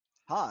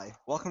Hi,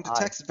 welcome to Hi.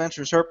 Text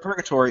Adventures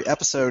Purgatory,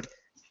 episode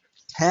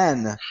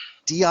 10,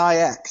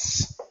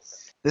 DIX.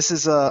 This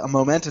is a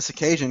momentous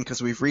occasion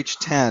because we've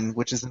reached 10,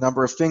 which is the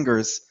number of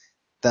fingers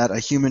that a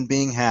human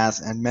being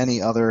has and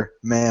many other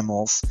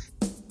mammals.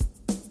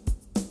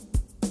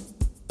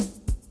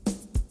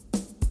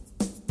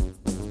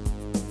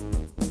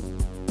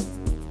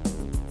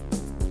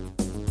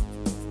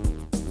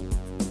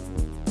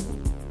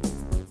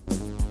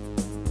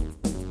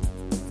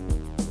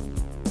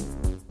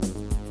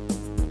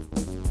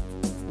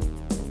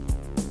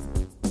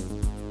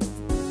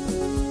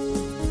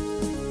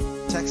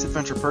 Text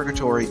Adventure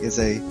Purgatory is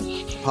a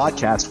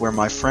podcast where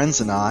my friends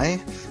and I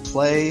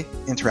play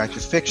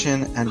interactive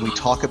fiction and we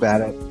talk about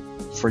it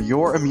for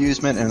your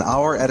amusement and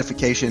our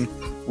edification.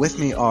 With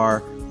me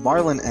are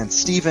Marlon and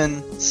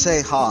Steven.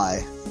 Say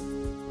hi.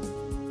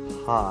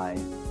 Hi.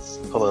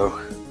 Hello.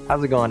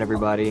 How's it going,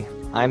 everybody?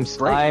 I'm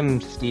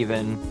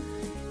Steven,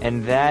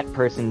 and that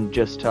person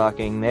just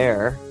talking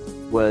there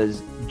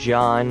was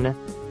John/Vincent.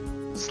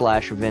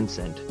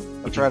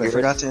 That's right, I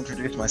forgot to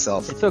introduce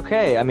myself. It's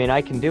okay. I mean,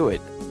 I can do it.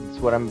 It's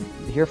what I'm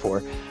here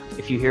for.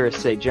 If you hear us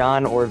say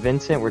John or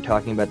Vincent, we're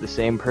talking about the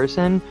same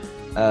person.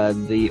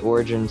 The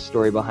origin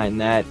story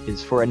behind that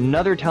is for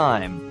another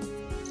time.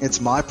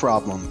 It's my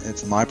problem.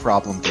 It's my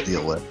problem to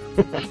deal with.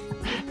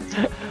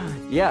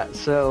 Yeah,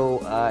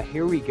 so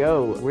here we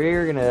go.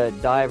 We're going to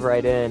dive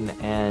right in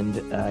and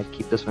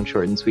keep this one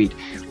short and sweet.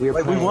 We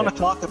want to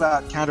talk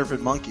about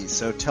Counterfeit Monkeys,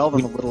 so tell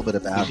them a little bit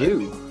about it.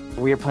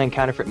 We are playing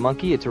Counterfeit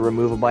Monkey. It's a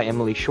removal by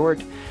Emily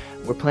Short.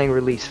 We're playing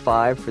Release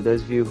 5 for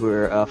those of you who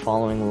are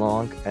following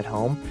along at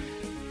home.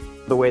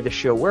 The way the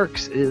show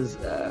works is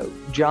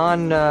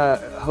John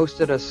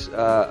hosted us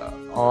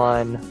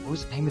on, what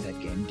was the name of that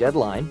game?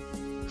 Deadline.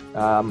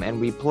 And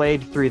we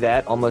played through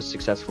that almost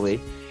successfully.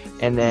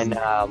 And then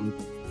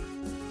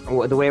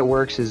the way it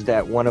works is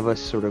that one of us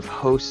sort of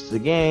hosts the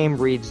game,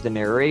 reads the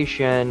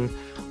narration,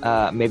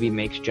 maybe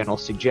makes general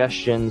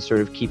suggestions,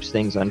 sort of keeps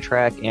things on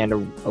track, and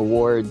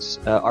awards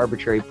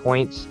arbitrary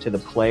points to the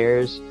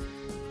players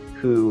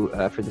who,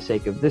 for the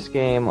sake of this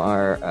game,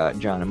 are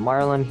John and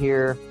Marlon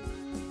here.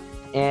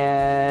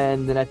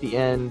 And then at the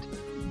end,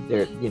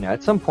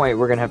 at some point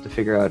we're going to have to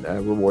figure out a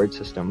reward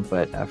system,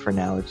 but for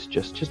now it's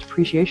just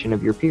appreciation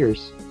of your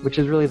peers, which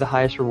is really the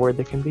highest reward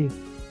that can be.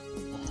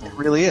 It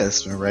really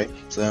is, right?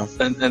 So,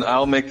 and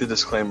I'll make the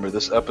disclaimer,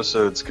 this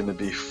episode's going to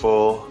be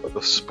full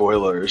of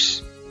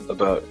spoilers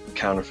about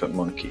Counterfeit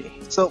Monkey.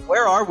 So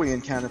where are we in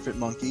Counterfeit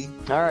Monkey?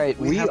 All right,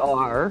 we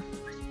are...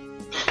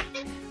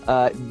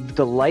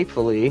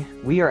 delightfully,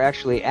 we are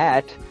actually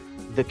at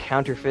the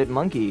Counterfeit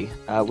Monkey,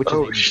 which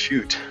is a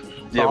shoot.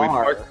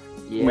 bar.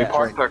 We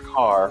parked our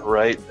car,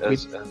 right,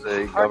 as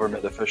a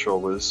government official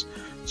was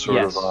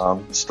sort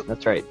of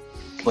that's right.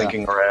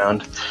 blinking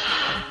around.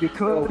 You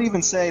could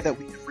even say that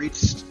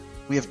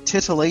we have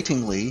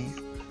titillatingly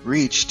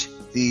reached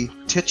the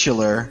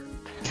titular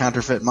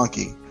Counterfeit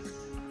Monkey.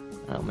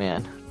 Oh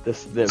man, the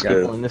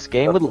people in this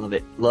game would love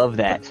it. Love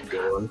that.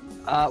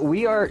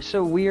 We are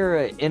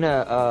in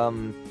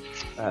a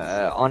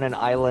on an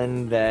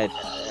island that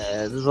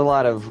there's a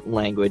lot of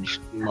language.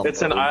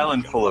 It's an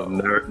island full of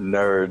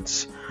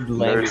nerds,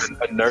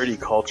 a nerdy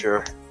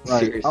culture. Right.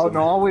 Seriously. Oh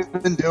no! All we've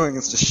been doing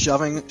is just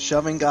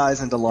shoving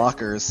guys into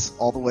lockers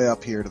all the way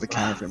up here to the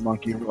Counterfeit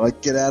Monkey. We're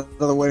like, get out of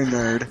the way,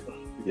 nerd.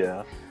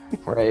 Yeah.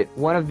 Right.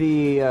 One of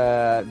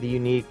the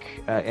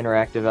unique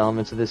interactive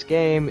elements of this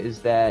game is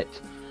that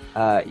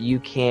you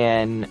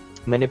can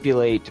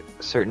manipulate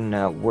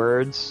certain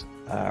words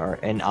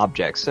and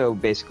objects. So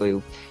basically,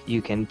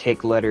 you can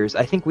take letters.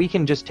 I think we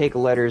can just take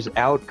letters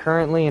out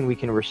currently, and we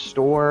can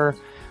restore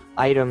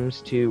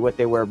items to what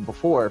they were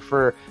before.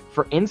 For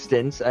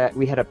instance,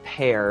 we had a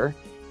pear,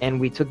 and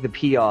we took the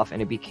P off,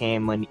 and it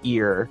became an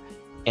ear.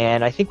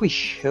 And I think we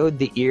showed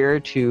the ear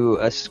to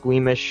a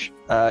squeamish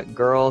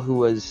girl who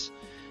was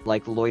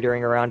like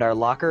loitering around our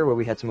locker where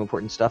we had some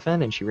important stuff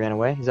in, and she ran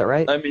away. Is that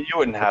right? I mean, you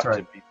wouldn't have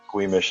to be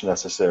squeamish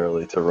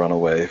necessarily to run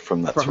away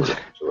from that sort of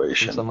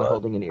situation. Someone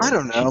holding an ear. I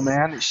don't know,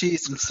 man.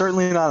 She's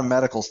certainly not a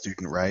medical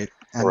student, right?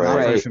 And not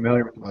very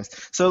familiar with the voice.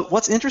 So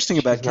what's interesting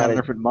about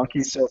Counterfeit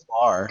Monkey so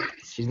far...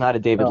 She's not a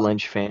David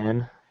Lynch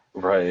fan.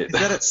 Right. Is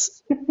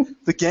that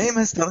the game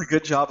has done a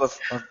good job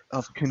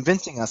of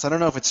convincing us. I don't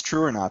know if it's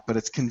true or not, but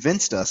it's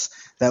convinced us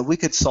that we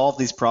could solve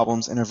these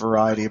problems in a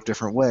variety of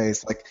different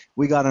ways. Like,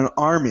 we got an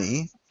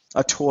army,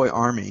 a toy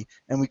army,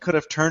 and we could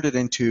have turned it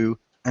into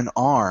an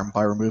arm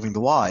by removing the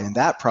Y, and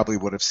that probably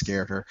would have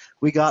scared her.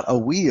 We got a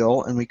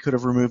wheel, and we could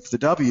have removed the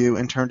W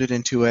and turned it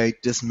into a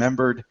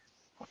dismembered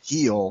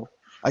heel.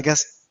 I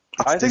guess...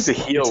 I think the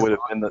heel would have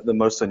been the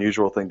most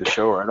unusual thing to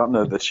show her. I don't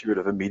know that she would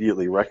have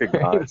immediately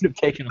recognized It would have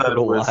taken a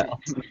little while.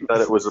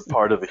 that it was a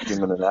part of the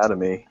human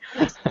anatomy.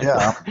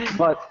 Yeah.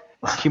 But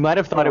she might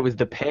have thought it was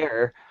the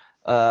pear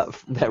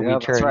that we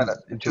turned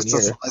into just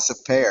a slice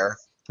of pear.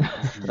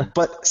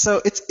 But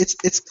so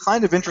it's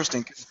kind of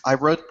interesting. I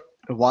wrote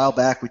a while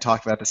back we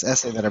talked about this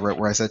essay that I wrote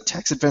where I said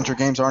text adventure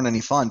games aren't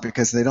any fun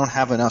because they don't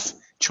have enough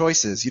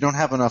choices. You don't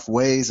have enough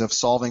ways of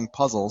solving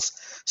puzzles,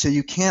 so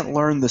you can't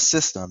learn the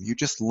system. You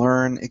just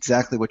learn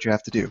exactly what you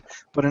have to do.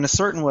 But in a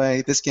certain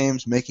way, this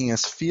game's making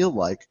us feel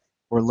like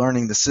we're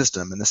learning the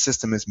system, and the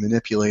system is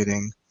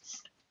manipulating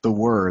the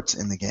words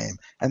in the game.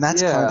 And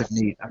that's kind of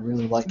neat. I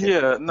really like it.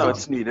 Yeah, no,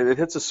 it's neat. It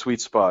hits a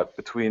sweet spot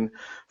between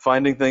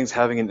finding things,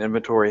 having an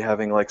inventory,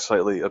 having like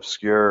slightly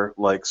obscure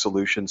like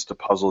solutions to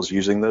puzzles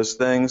using those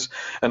things,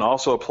 and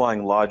also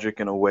applying logic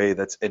in a way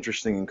that's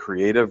interesting and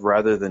creative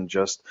rather than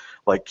just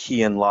like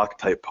key and lock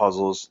type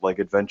puzzles like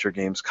adventure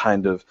games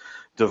kind of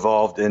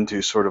devolved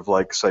into, sort of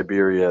like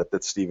Siberia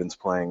that Steven's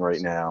playing right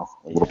now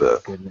a little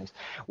bit. Goodness.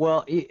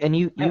 Well, and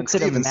you could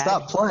Steven, imagine...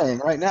 stop playing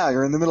right now.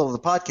 You're in the middle of the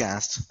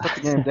podcast. Put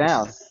the game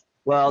down.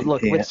 Well,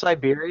 look, with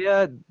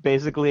Siberia,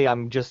 basically,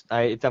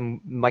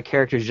 my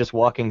character's just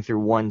walking through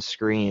one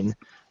screen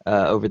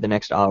over the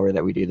next hour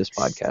that we do this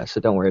podcast, so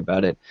don't worry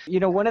about it.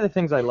 You know, one of the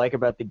things I like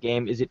about the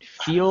game is it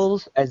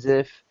feels as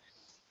if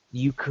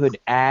you could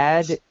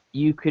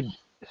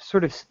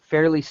sort of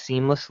fairly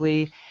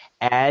seamlessly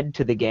add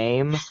to the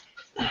game.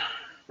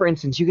 For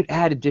instance, you could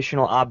add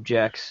additional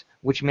objects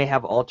which may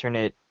have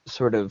alternate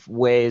sort of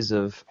ways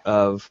of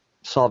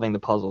solving the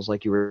puzzles,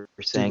 like you were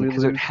saying,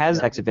 because it has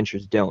text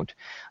adventures don't.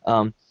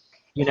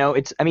 You know,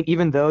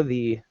 even though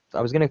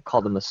I was going to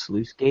call them a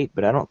sluice gate,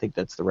 but I don't think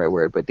that's the right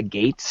word, but the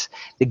gates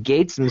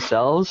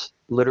themselves,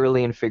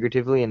 literally and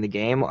figuratively in the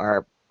game,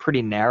 are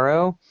pretty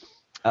narrow.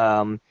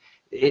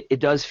 It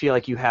does feel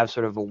like you have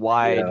sort of a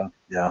wide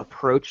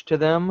approach to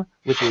them,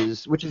 which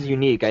is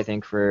unique, I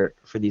think, for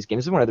these games.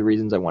 This is one of the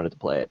reasons I wanted to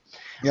play it.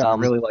 Yeah, I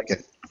really like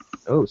it.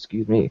 Oh,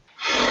 excuse me.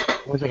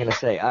 What was I going to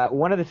say?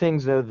 One of the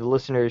things, though, the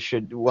listeners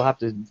will have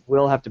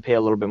to pay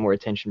a little bit more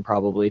attention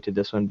probably to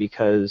this one,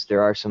 because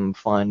there are some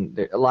fun.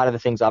 A lot of the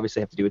things obviously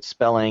have to do with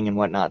spelling and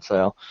whatnot.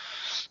 So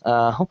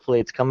hopefully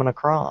it's coming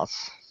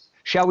across.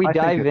 Shall we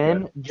dive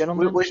in,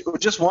 gentlemen?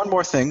 Just one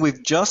more thing.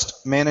 We've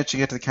just managed to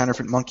get to the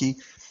Counterfeit Monkey.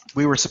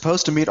 We were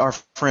supposed to meet our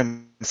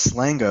friend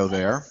Slango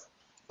there,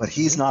 but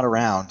he's not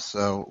around,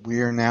 so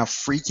we are now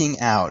freaking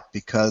out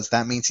because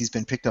that means he's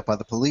been picked up by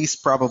the police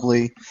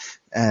probably,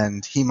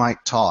 and he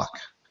might talk.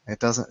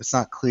 It's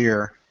not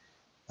clear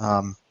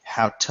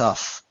how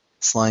tough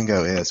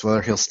Slango is,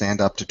 whether he'll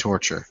stand up to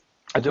torture.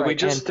 Did we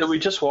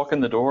just walk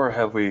in the door? Or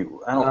have we?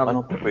 I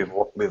don't think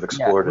we've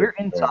explored it. We're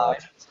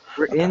inside.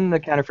 We're in the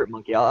Counterfeit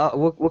Monkey.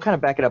 We'll kind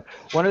of back it up.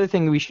 One other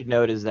thing we should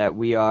note is that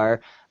we are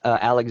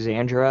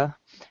Alexandra,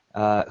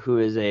 who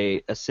is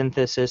a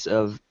synthesis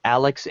of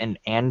Alex and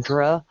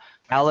Andra.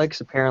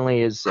 Alex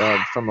apparently is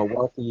from a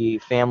wealthy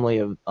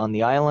family on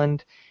the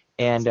island,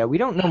 and we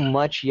don't know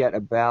much yet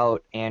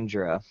about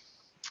Andra,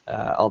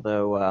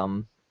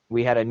 although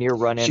we had a near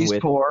run-in with... She's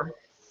poor.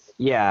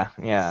 Yeah.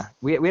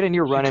 We had a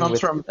near run-in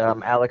with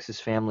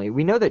Alex's family.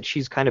 We know that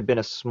she's kind of been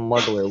a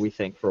smuggler, we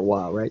think, for a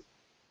while, right?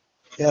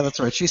 Yeah, that's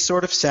right. She's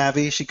sort of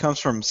savvy. She comes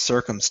from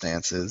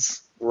circumstances,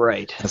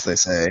 right, as they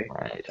say.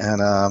 Right.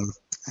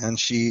 And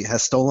she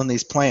has stolen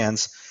these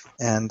plans,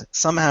 and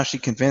somehow she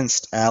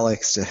convinced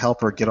Alex to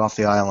help her get off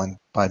the island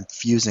by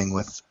fusing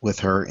with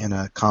her in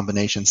a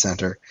combination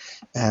center.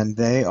 And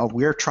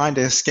we're trying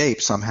to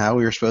escape somehow.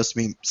 We were supposed to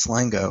meet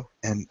Slango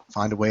and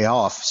find a way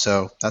off,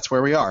 so that's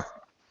where we are.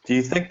 Do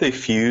you think they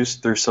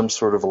fused through some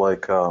sort of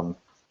like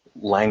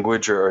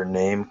language or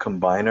name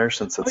combiner,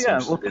 since it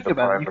seems to be the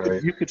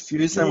primary? You could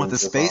fuse them with a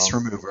space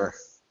remover.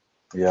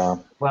 Yeah.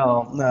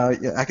 Well, no,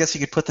 I guess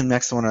you could put them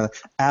next to one another.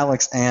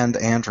 Alex and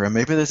Andra.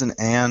 Maybe there's an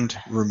and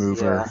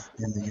remover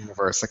in the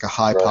universe, like a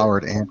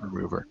high-powered and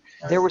remover.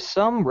 There was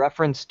some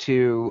reference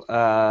to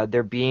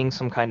there being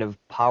some kind of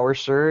power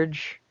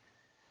surge.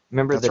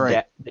 Remember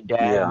the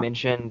dad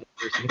mentioned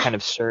there's some kind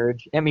of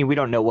surge? I mean, we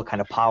don't know what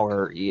kind of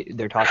power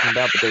they're talking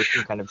about, but there's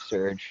some kind of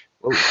surge.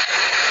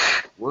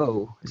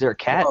 Whoa. Is there a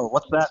cat? Whoa,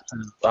 what's that?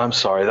 I'm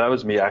sorry. That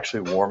was me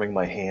actually warming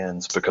my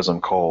hands because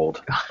I'm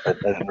cold. I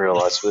didn't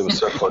realize it was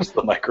so close to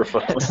the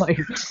microphone.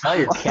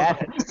 Your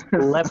cat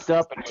leapt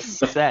up and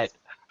was set.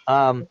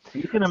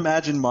 You can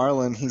imagine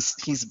Marlon.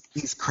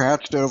 He's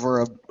crouched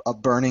over a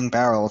burning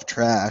barrel of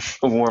trash.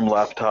 A warm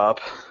laptop.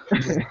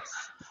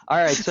 All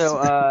right,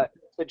 so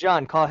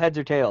John, call heads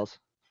or tails?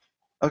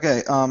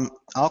 Okay,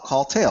 I'll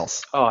call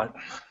tails. Oh,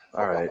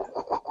 all right.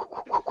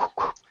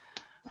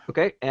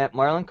 Okay, and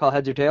Marlon, call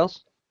heads or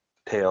tails?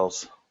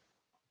 Tails.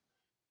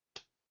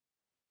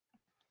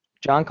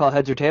 John, call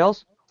heads or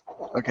tails?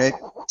 Okay,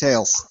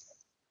 tails.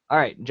 All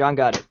right, John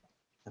got it.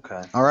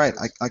 Okay. All right,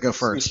 I go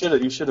first.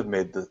 You should have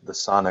made the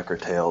Sonic or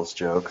Tails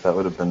joke. That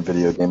would have been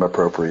video game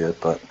appropriate,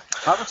 but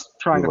I was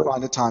trying to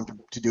find a time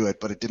to do it,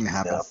 but it didn't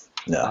happen.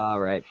 Yeah. All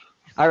right.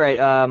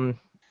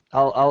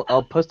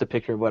 I'll post a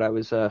picture of what I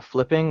was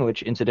flipping,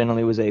 which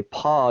incidentally was a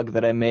Pog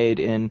that I made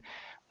in,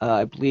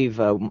 I believe,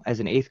 as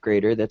an 8th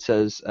grader. That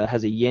says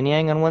has a yin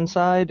yang on one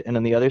side, and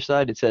on the other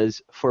side it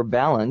says, "For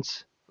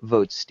balance,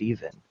 vote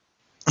Steven."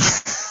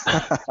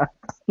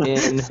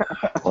 in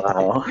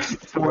Wow.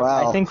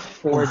 Wow. I think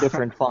 4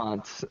 different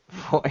fonts.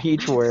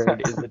 Each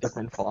word is a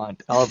different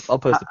font. I'll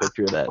post a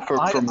picture of that For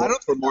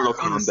Mortal think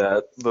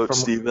Kombat, vote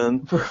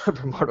Steven. for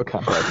Mortal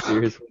Kombat.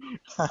 Seriously.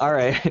 All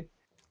right.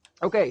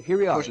 Okay, here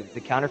we are. The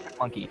Counterfeit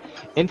Monkey.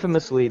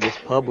 Infamously, this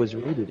pub was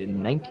raided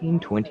in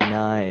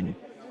 1929,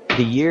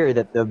 the year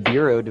that the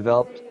Bureau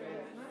developed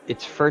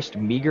its first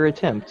meager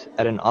attempt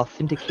at an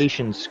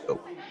authentication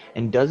scope,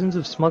 and dozens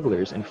of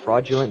smugglers and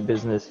fraudulent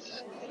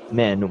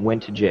businessmen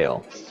went to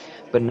jail.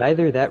 But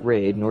neither that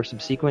raid nor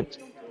subsequent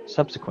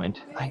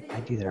I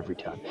do that every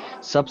time.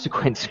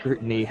 Subsequent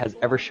scrutiny has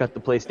ever shut the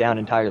place down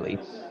entirely.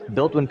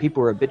 Built when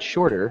people were a bit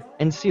shorter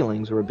and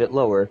ceilings were a bit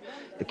lower,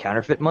 the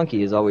Counterfeit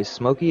Monkey is always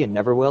smoky and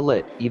never well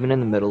lit, even in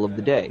the middle of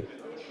the day.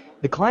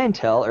 The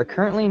clientele are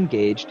currently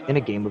engaged in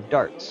a game of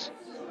darts,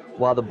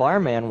 while the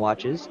barman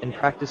watches and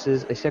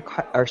practices a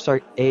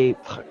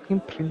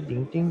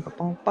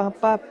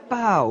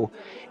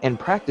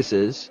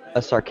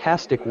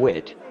sarcastic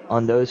wit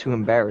on those who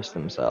embarrass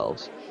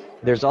themselves.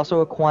 There's also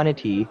a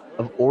quantity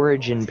of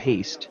Origin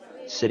paste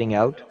sitting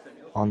out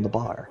on the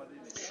bar.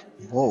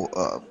 Whoa,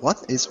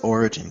 what is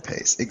Origin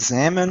paste?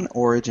 Examine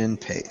Origin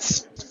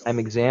paste. I'm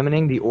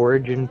examining the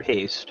Origin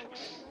paste.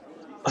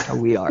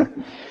 We are.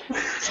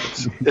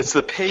 It's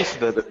the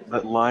paste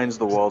that lines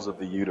the walls of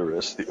the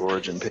uterus, the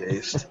Origin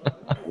paste.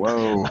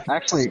 Whoa.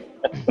 Actually,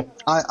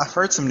 I've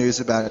heard some news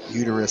about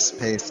uterus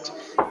paste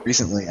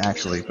recently,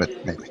 actually,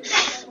 but maybe.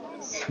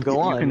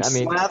 Go on. You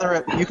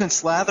can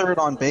slather it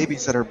on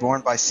babies that are born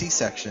by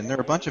C-section. There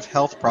are a bunch of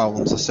health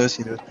problems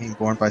associated with being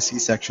born by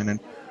C-section, and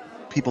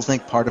people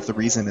think part of the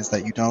reason is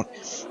that you don't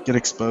get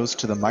exposed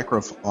to the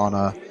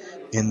microfauna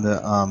in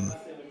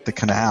the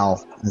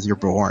canal as you're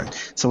born.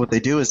 So what they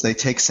do is they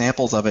take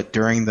samples of it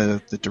during the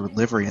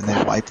delivery and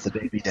they wipe the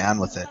baby down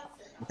with it.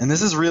 And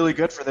this is really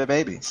good for the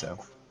baby. So.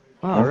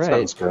 All right.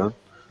 Sounds good.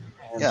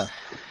 Yeah.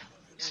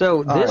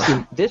 So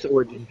this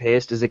Origin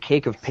paste is a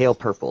cake of pale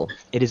purple.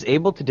 It is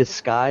able to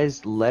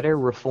disguise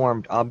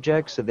letter-reformed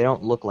objects so they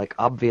don't look like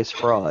obvious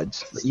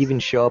frauds, or even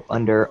show up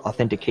under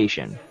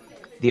authentication.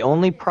 The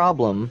only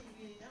problem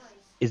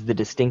is the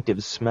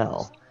distinctive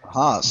smell.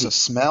 So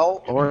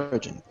smell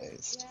Origin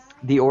paste.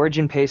 The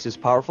Origin paste is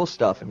powerful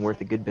stuff and worth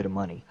a good bit of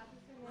money.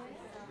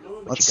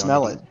 Let's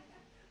smell it.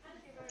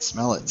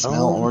 Smell it.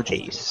 Smell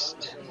Origin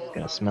paste.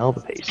 Gonna smell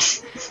the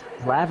paste.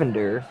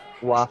 Lavender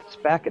wafts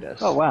back at us.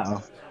 Oh,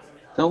 wow.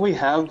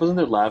 Wasn't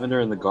there lavender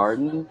in the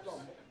garden?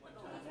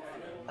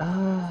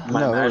 No,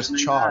 it was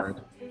charred.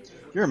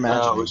 You're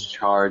imagining. No, it was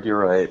charred, you're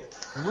right.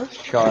 It was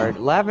charred.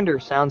 Lavender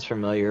sounds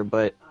familiar,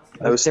 but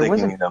I was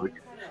thinking, we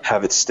could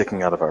have it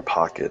sticking out of our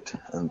pocket,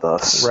 and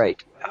thus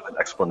have an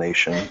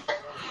explanation.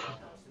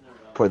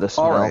 For the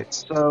smell. All right,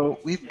 so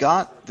we've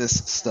got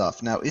this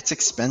stuff. Now, it's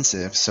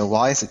expensive, so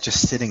why is it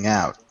just sitting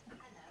out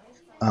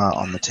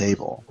on the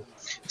table?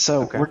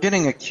 So we're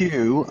getting a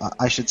cue,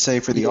 I should say,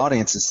 for the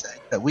audience's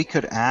sake, that we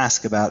could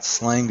ask about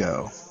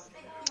Slango.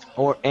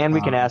 And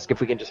we can ask if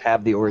we can just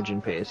have the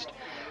Origin paste.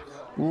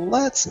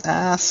 Let's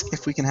ask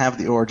if we can have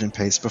the Origin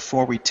paste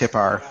before we tip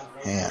our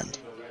hand.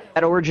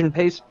 That Origin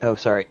paste... Oh,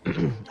 sorry.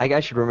 I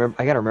gotta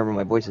remember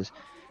my voices.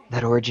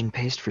 That Origin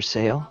paste for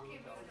sale?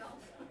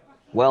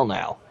 Well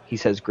now, he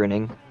says,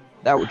 grinning.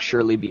 That would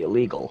surely be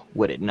illegal,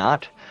 would it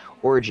not?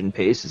 Origin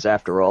paste is,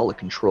 after all, a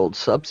controlled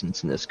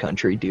substance in this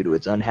country due to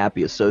its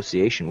unhappy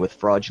association with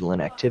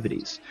fraudulent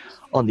activities.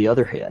 On the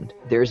other hand,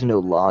 there is no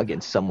law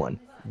against someone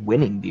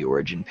winning the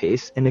Origin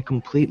paste in a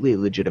completely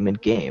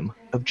legitimate game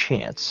of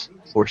chance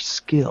or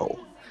skill.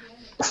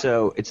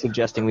 So it's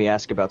suggesting we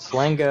ask about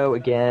Slango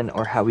again,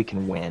 or how we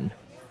can win.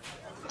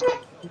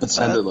 It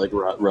sounded like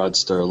Rod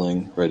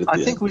Sterling right at the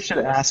end. I think we should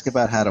ask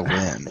about how to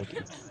win.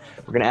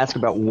 We're going to ask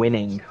about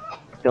winning.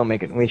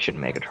 We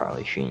shouldn't make a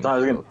Charlie Sheen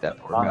joke. That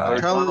poor guy.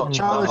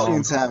 Charlie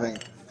Sheen's having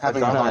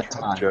a hard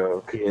time.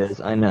 Joke. He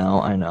is. I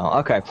know.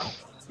 Okay.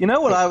 You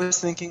know what I was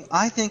thinking?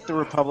 I think the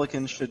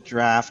Republicans should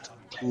draft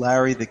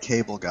Larry the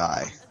Cable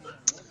Guy.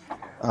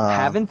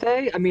 Haven't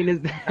they? I mean,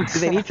 do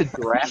they need to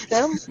draft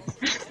them?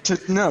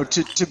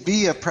 To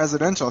be a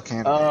presidential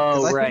candidate.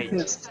 Oh, right. I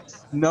think his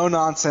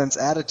no-nonsense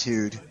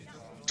attitude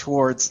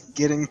towards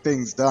getting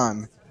things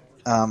done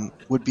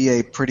would be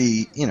a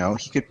pretty,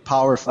 he could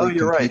powerfully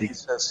compete. Oh, you're right. He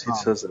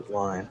says that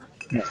line.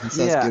 Yeah, he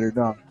says get her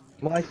done.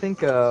 Well, I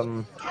think I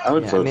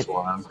would vote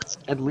for him.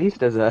 At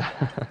least as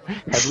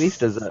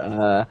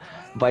a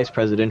vice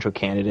presidential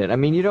candidate. I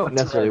mean, you don't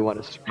necessarily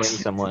want to swing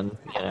someone,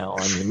 on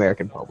the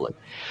American public.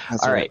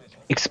 That's All right.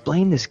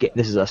 Explain this game.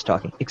 This is us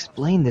talking.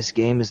 Explain this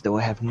game as though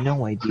I have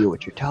no idea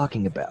what you're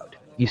talking about.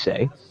 You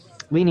say,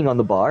 leaning on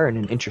the bar in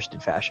an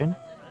interested fashion.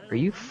 Are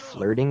you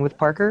flirting with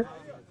Parker?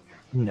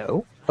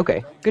 No.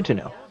 Okay, good to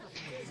know.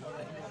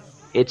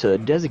 It's a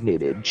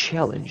designated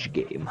challenge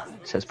game,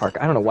 says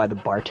Parker. I don't know why the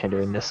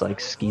bartender in this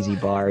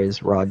skeezy bar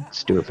is Rod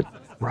Stewart.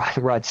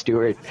 Rod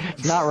Stewart.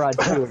 It's not Rod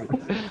Stewart.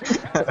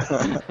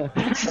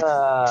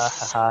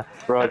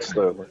 Rod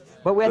Stewart.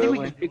 But I think we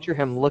can picture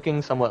him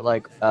looking somewhat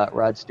like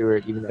Rod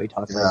Stewart, even though he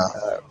talks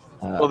like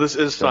Well, this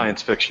is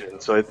science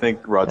fiction, so I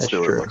think Rod That's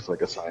Stewart true. looks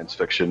like a science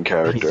fiction He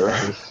character.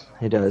 does.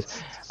 He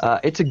does.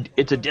 It's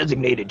a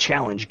designated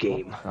challenge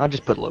game. I'll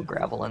just put a little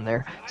gravel in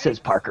there. Says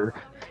Parker.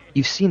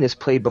 You've seen this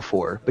played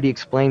before, but he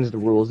explains the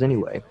rules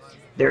anyway.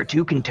 There are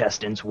 2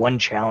 contestants, 1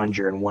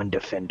 challenger and 1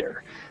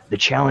 defender. The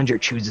challenger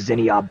chooses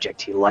any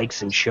object he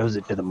likes and shows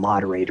it to the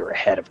moderator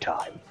ahead of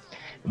time.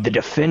 The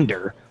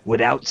defender,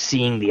 without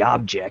seeing the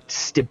object,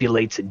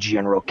 stipulates a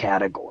general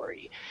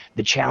category.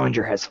 The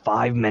challenger has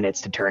 5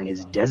 minutes to turn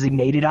his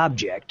designated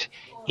object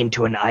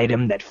into an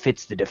item that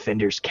fits the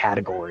defender's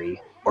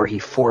category, or he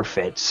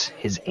forfeits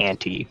his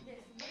ante.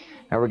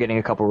 Now we're getting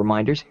a couple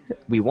reminders.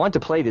 We want to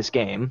play this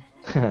game,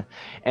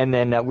 and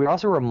then we're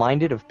also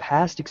reminded of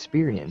past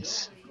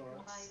experience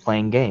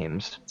playing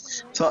games.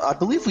 So I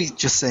believe we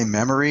just say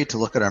memory to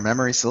look at our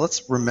memory. So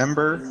let's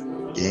remember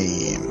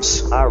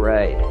games. All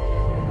right.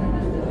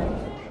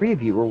 3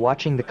 of you were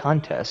watching the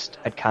contest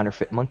at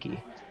Counterfeit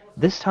Monkey.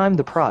 This time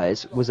the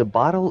prize was a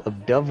bottle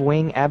of Dove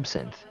Wing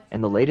absinthe,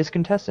 and the latest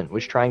contestant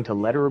was trying to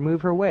let her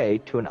remove her way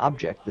to an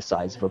object the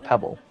size of a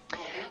pebble.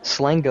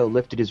 Slango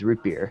lifted his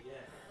root beer.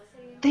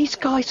 These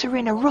guys are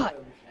in a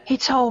rut.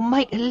 It's all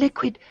made of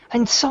liquid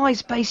and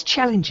size-based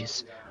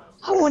challenges.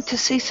 I want to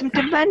see some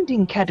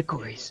demanding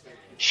categories.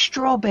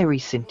 Strawberry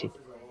scented,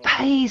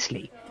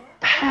 paisley,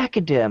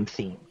 pachyderm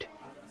themed.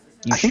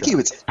 You I think he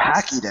shrugged. was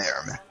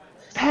pachyderm.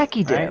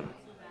 Pachyderm.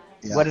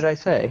 Yeah. What did I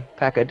say?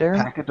 Pachyderm?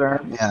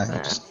 Pachyderm?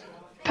 Yeah. Just,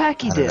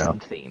 Pachyderm.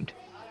 Themed.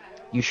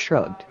 You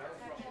shrugged.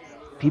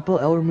 People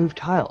remove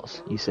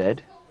tiles, you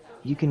said.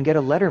 You can get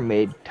a letter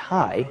made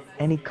tie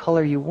any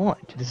color you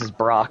want. This is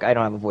Brock. I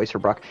don't have a voice for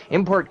Brock.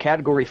 Import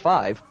category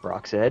 5,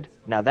 Brock said.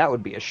 Now that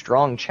would be a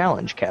strong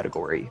challenge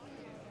category.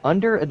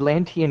 Under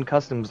Atlantean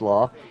customs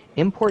law,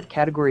 import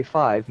category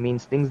 5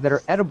 means things that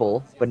are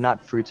edible but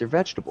not fruits or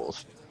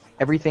vegetables.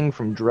 Everything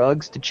from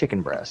drugs to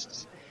chicken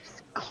breasts.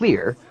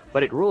 Clear,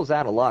 but it rules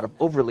out a lot of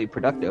overly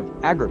productive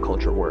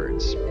agriculture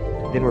words.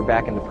 Then we're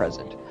back in the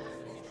present.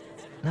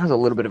 That was a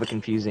little bit of a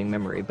confusing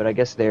memory, but I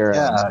guess they're...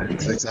 yeah,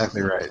 that's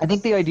exactly right. I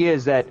think the idea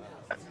is that,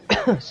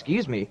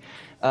 excuse me,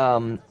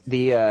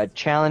 the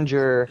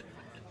challenger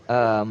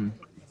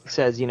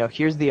says,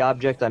 here's the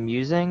object I'm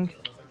using,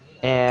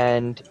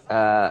 and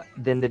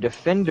then the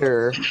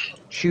defender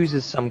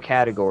chooses some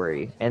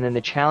category, and then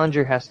the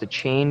challenger has to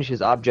change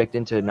his object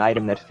into an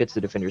item that fits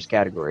the defender's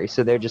category.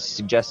 So they're just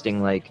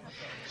suggesting, like,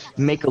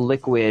 make a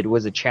liquid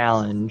was a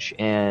challenge,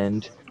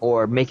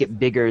 or make it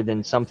bigger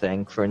than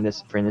something. For in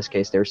this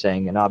case, they're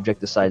saying an object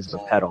the size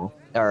of a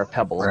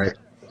pebble. Right.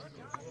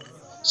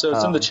 So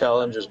it's in the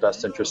challenger's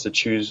best interest to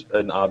choose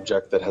an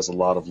object that has a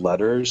lot of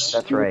letters.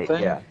 That's you would right.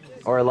 think? Yeah.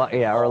 Or a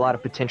lot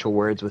of potential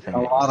words within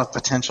A it. lot of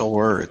potential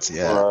words,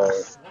 yeah.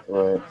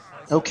 Right.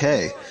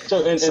 Okay. So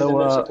and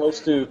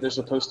they're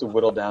supposed to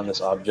whittle down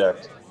this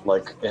object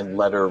like in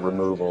letter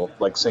removal,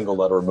 like single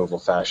letter removal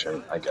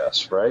fashion, I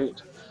guess,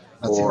 right?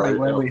 That's the only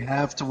way we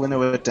have to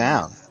winnow it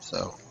down.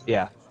 So,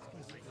 Yeah.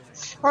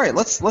 all right,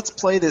 let's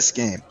play this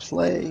game.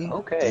 Play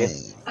Okay.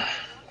 game.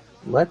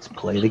 Let's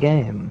play the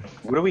game.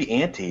 What are we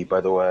anti, by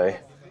the way?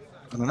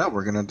 I don't know.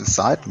 We're gonna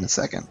decide in a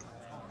second.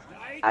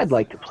 I'd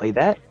like to play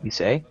that, you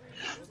say.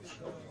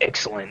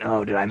 Excellent.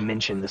 Oh, did I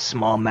mention the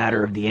small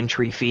matter of the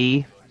entry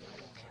fee?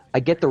 I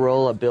get the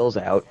roll of bills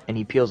out, and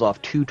he peels off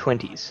 2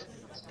 20s.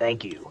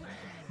 Thank you.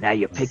 Now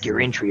you pick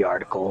your entry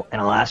article, and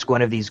I'll ask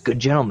one of these good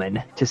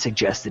gentlemen to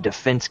suggest the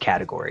defense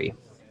category.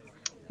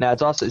 Now,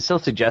 it's still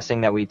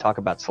suggesting that we talk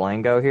about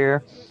Slango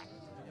here.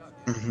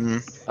 Mm-hmm.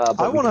 But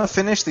I want to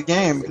finish the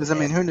game because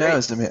who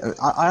knows?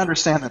 I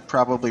understand that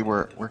probably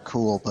we're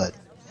cool, but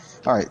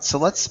all right. So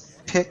let's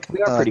pick.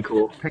 We are pretty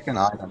cool. Pick an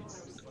item.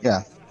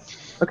 Yeah.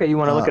 Okay, you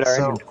want to look at our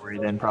so- inventory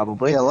then,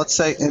 probably? Yeah. Let's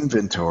say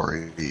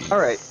inventory. All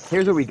right,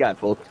 here's what we got,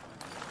 folks.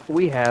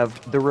 We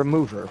have the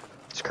remover.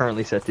 It's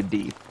currently set to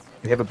D.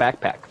 We have a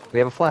backpack. We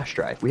have a flash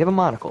drive. We have a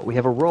monocle. We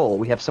have a roll.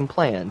 We have some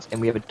plans.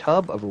 And we have a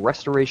tub of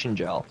restoration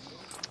gel.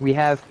 We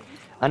have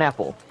an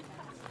apple,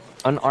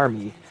 an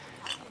army,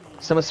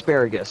 some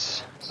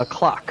asparagus, a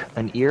clock,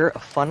 an ear, a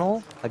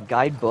funnel, a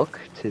guidebook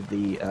to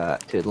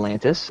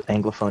Atlantis,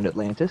 Anglophone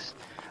Atlantis,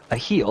 a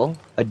heel,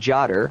 a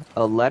jotter,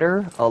 a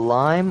letter, a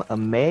lime, a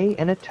may,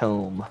 and a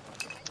tome.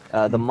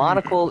 The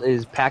monocle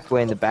is packed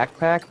away in the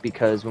backpack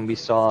because when we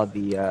saw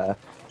the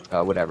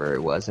whatever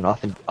it was, an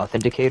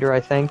authenticator, I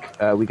think,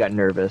 we got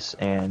nervous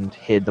and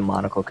hid the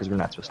monocle because we're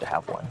not supposed to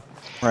have one.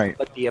 Right.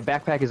 But the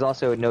backpack is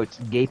also, notes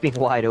gaping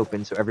wide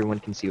open so everyone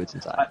can see what's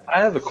inside.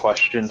 I have a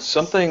question.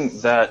 Something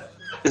that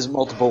is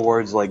multiple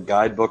words like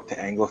guidebook to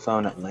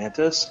Anglophone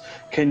Atlantis.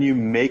 Can you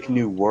make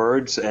new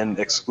words and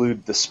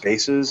exclude the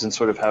spaces and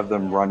sort of have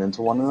them run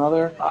into one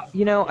another?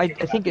 I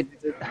think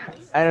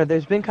I don't know,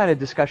 there's been kind of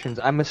discussions.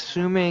 I'm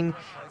assuming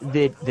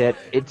that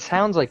it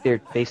sounds like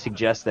they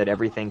suggest that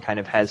everything kind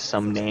of has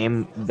some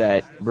name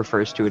that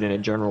refers to it in a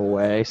general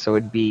way, so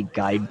it'd be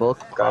guidebook,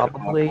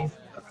 probably.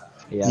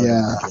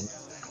 Yeah.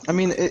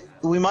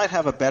 We might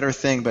have a better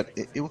thing, but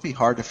it would be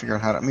hard to figure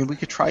out how to... we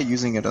could try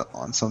using it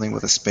on something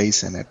with a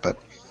space in it, but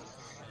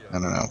I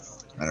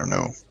don't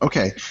know.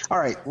 Okay. All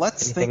right,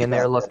 let's Anything think in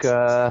there about look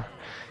this.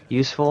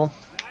 useful.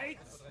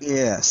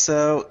 Yeah.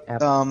 So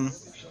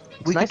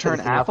we nice could turn that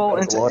it's enough apple out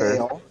of into water.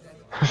 ale.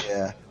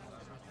 Yeah.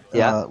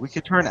 Yeah. We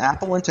could turn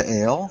apple into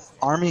ale,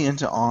 army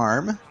into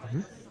arm,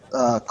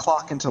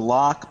 clock into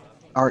lock.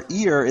 Our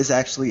ear is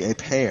actually a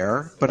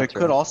pear, but That's it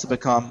could right. also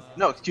become.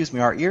 No, excuse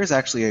me. Our ear is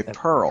actually a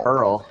pearl.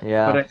 Pearl,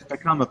 yeah. But it could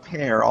become a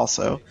pear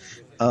also.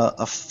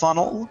 A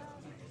funnel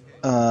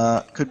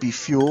could be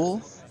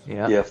fuel.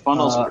 Yeah. Yeah,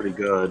 funnel's pretty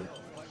good.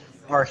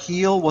 Our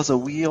heel was a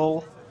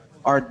wheel.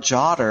 Our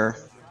jotter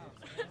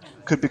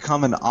could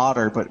become an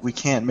otter, but we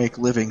can't make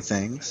living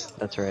things.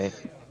 That's right.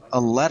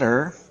 A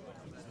letter.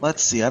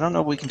 Let's see. I don't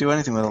know if we can do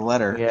anything with a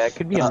letter. Yeah, it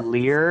could be a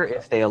leer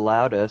if they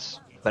allowed us,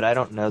 but I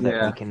don't know that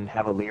Yeah. we can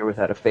have a leer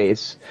without a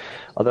face.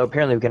 Although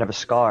apparently we can have a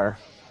scar.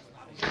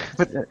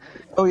 But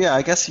oh yeah,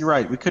 I guess you're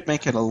right. We could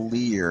make it a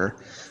leer.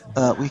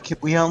 We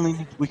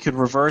could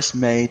reverse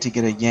May to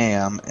get a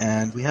yam,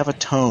 and we have a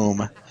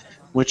tome,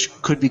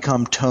 which could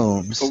become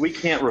tomes. But we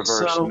can't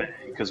reverse So- May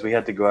because we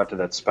had to go out to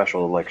that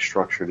special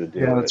structure to do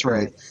it. Yeah, that's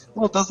right.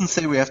 Well, it doesn't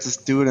say we have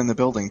to do it in the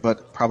building,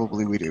 but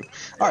probably we do.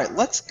 All right,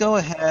 let's go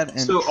ahead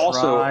and So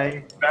also,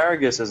 try.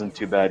 asparagus isn't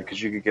too bad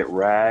because you could get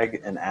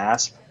rag and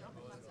asp.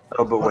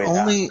 Oh, but wait,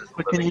 Only, asp is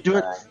but can living you do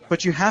it? rag.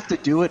 But you have to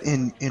do it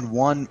in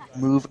one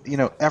move. You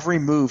know, every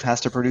move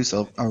has to produce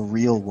a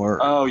real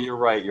word. Oh, you're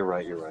right.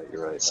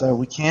 So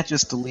we can't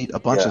just delete a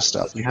bunch Yeah, of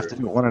stuff. that's We have true.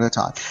 to do it one at a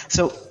time.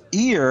 So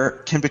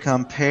ear can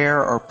become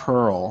pear or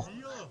pearl.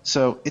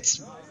 So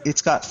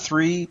it's got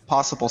 3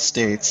 possible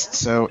states.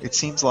 So it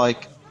seems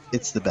like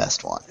it's the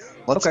best one.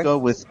 Let's Okay. go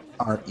with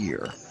our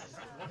ear.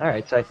 All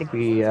right, so I think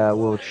we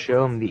will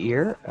show him the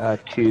ear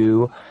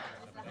to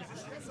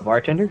the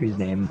bartender, whose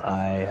name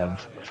I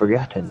have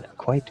forgotten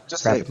quite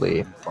Just say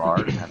rapidly.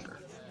 bartender.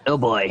 Oh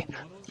boy.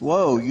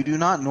 Whoa, you do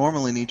not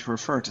normally need to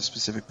refer to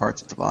specific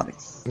parts of the body.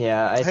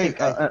 Yeah, I Hey,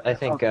 think I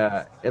think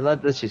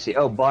let's just see.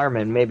 Oh,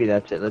 barman, maybe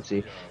that's it. Let's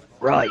see.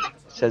 Right,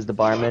 says the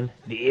barman.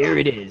 The ear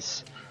it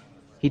is.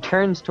 He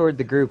turns toward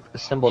the group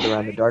assembled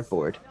around the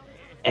dartboard.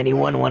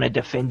 Anyone want to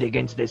defend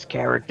against this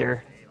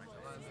character?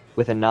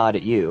 With a nod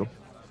at you.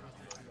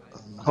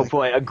 Oh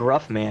boy, a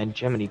gruff man.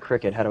 Jiminy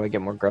Cricket, how do I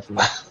get more gruff than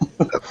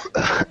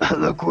that?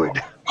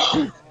 Liquid.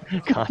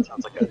 God,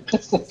 sounds like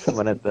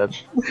someone at the...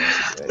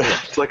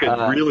 It's like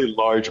a really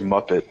large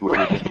Muppet.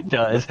 It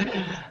does.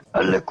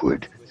 A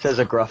liquid, says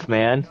a gruff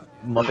man.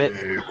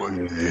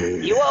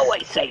 Muppet. You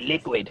always say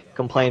liquid,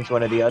 complains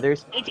one of the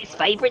others. It's his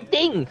favorite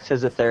thing,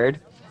 says a third.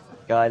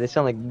 God, they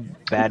sound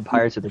like bad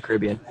Pirates of the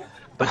Caribbean.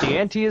 But the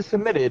ante is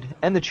submitted,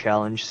 and the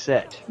challenge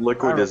set.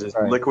 Liquid is his,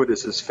 Alright. liquid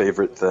is his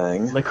favorite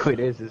thing. Liquid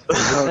is his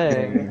favorite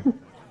thing.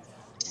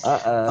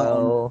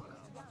 Uh-oh.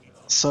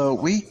 So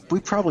we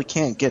probably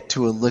can't get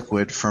to a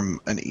liquid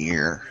from an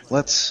ear.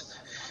 Let's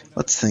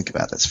think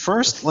about this.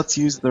 First, let's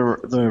use the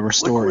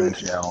restoring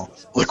Liquid. gel,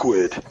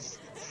 Liquid.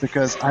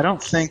 because I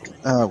don't think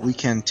we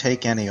can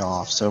take any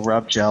off. So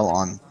rub gel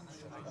on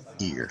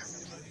ear.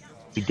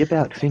 We dip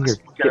out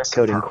fingertip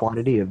coating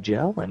quantity of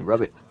gel and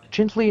rub it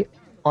gently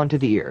onto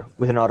the ear.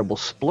 With an audible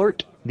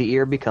splurt, the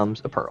ear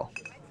becomes a pearl.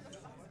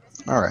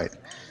 All right.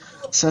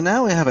 So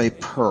now we have a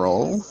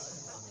pearl,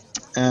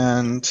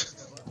 and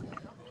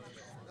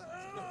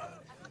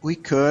we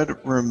could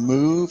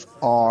remove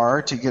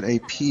R to get a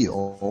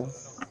peel.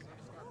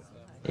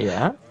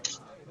 Yeah?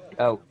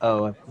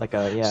 Oh, like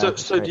a, yeah.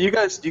 So right. do you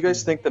guys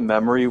think the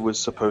memory was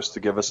supposed to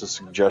give us a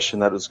suggestion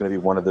that it was going to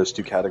be one of those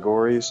 2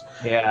 categories,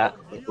 Yeah.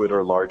 liquid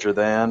or larger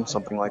than,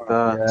 something like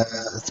that?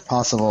 Yeah, it's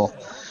possible.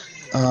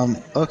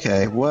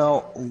 Okay,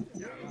 well,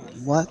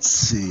 let's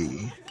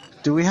see.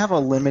 Do we have a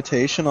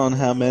limitation on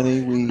how many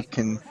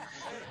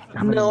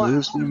how many No,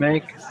 moves we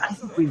make? I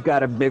think we've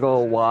got a big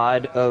old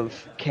wad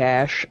of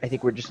cash. I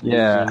think we're just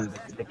Yeah. losing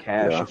the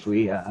cash Yeah. if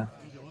we,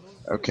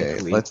 Okay,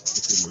 If we-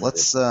 let's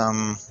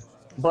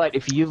But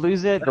if you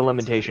lose it, the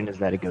limitation is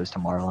that it goes to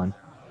Marlon.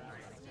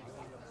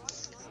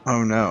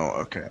 oh no,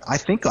 okay. I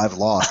think I've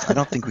lost. I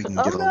don't think we can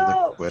get Oh, no.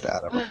 a liquid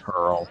out of a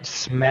pearl.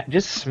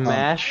 Just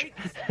smash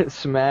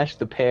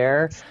the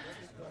pear.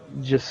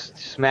 Just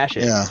smash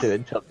it Yeah. until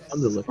it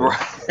becomes a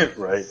liquid.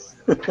 Right.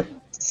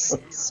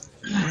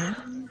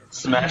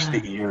 Smash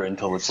the ear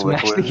until it's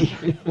Smash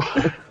liquid,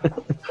 the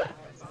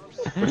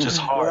which is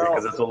hard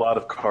because it's a lot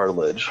of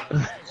cartilage.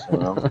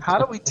 So. How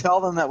do we tell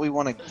them that we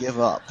want to give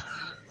up?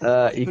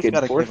 You We've could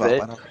gotta give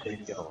forfeit. up. I don't think we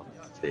can get a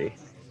See.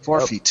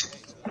 forfeit.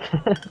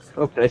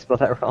 Oh, did I spell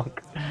that wrong?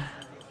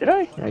 Did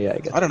I? Oh, yeah, I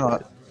guess. I don't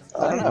know.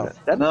 I don't know.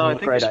 That No, I doesn't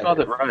think look you spelled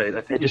either. it right.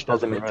 I think It you just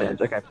spelled doesn't it make right.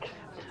 sense. Okay.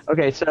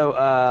 Okay,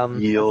 so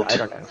Yield. I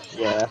don't know.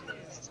 Yeah.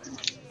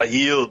 A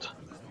yield.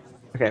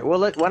 Okay. Well,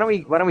 why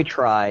don't we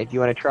try? Do you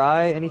want to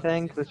try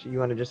anything? You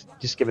want to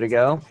just give it a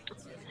go?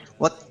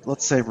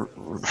 Let's say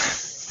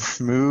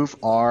remove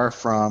R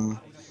from.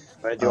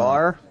 Want to do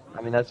R?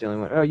 I mean, that's the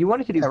only one. Oh, you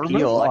wanted to do Yeah, remove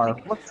peel. I R.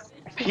 think.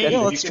 P. Yeah, You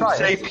let's can try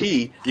say it.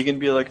 P. You can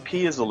be like,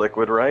 P is a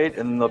liquid, right?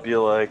 And they'll be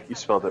like, you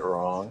spelled it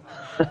wrong.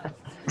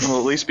 We'll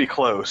at least be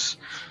close.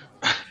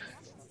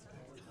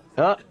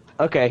 Oh,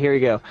 Okay, here we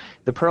go.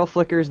 The pearl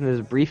flickers and there's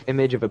a brief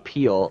image of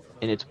appeal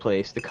in its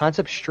place. The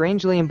concept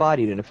strangely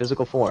embodied in a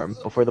physical form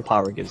before the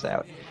power gives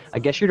out. I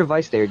guess your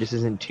device there just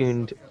isn't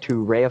tuned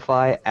to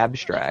reify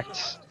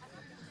abstracts.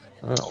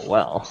 Oh,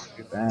 well.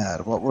 Too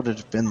bad. What would it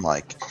have been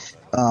like?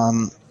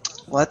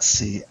 Let's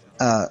see.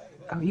 Oh,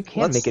 you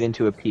can make it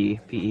into a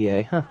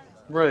PEA, huh?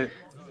 Right.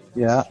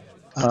 Yeah.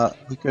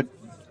 We could.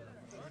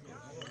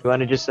 You want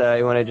to just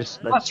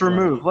Let's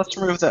remove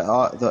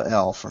the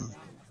L from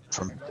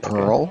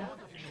Pearl.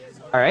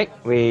 All right,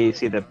 we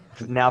see the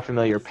now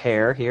familiar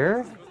pair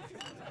here.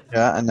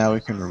 Yeah, and now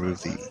we can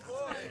remove the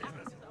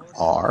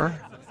R,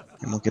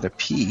 and we'll get a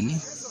P.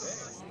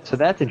 So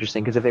that's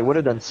interesting because if they would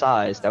have done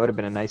size, that would have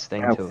been a nice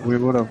thing to. We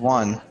would have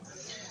won.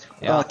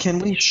 Yeah. Can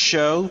we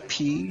show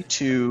P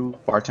to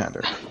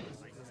bartender?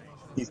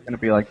 He's going to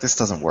be like, this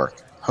doesn't work.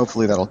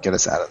 Hopefully that'll get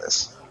us out of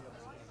this.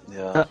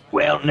 Yeah.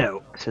 Well,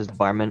 no, says the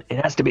barman.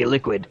 It has to be a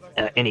liquid,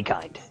 any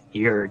kind.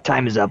 Your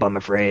time is up, I'm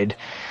afraid.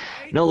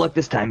 No luck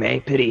this time, eh?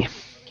 Pity.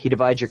 He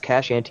divides your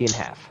cash ante in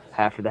half.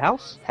 Half to the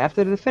house, half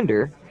to the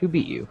defender who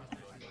beat you.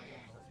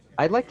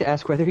 I'd like to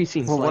ask whether he's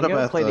seen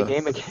Slango play the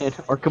game again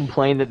or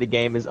complain that the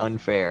game is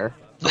unfair.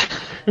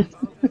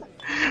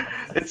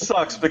 It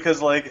sucks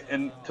because, like,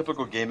 in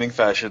typical gaming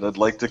fashion, I'd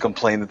like to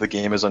complain that the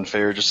game is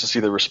unfair just to see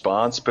the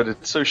response, but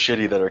it's so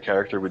shitty that our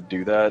character would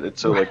do that.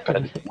 It's so,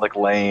 like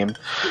lame.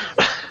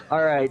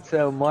 All right,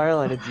 so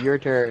Marlon, it's your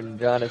turn.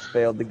 John has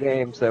failed the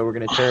game, so we're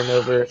going to turn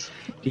over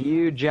to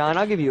you, John.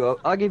 I'll give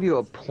you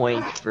a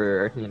point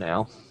for,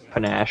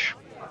 panache.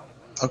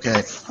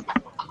 Okay.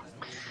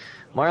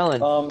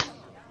 Marlon.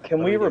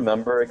 Can we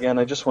remember again?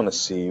 I just want to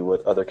see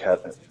what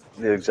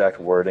the exact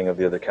wording of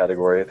the other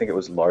category. I think it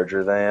was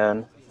larger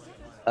than.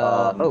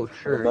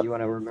 Sure. You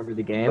want to remember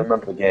the game?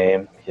 Remember the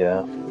game,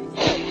 yeah.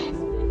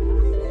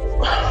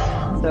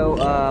 So,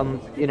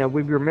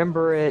 we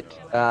remember it.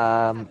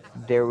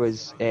 There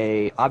was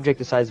a object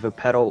the size of a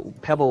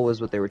pebble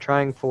was what they were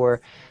trying for.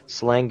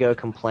 Slango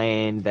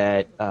complained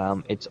that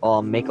it's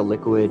all make a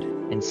liquid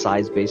and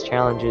size-based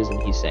challenges,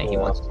 and he's saying he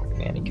wants more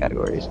demanding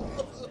categories.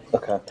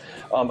 Okay.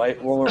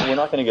 We're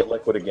not going to get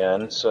liquid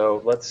again,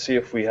 so let's see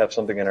if we have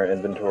something in our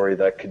inventory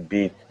that could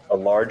be a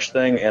large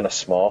thing and a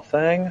small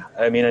thing.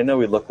 I mean, I know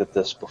we looked at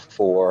this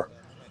before.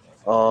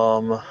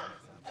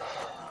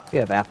 We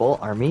have apple,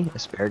 army,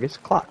 asparagus,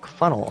 clock,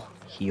 funnel,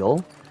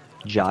 heel,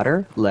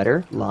 jotter,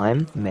 letter,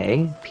 lime,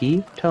 may,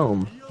 pea,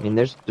 tome. I mean,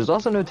 there's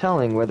also no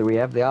telling whether we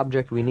have the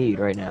object we need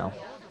right now.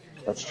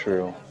 That's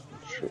true.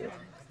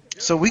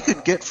 So we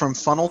could get from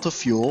funnel to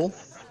fuel,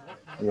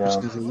 Yeah.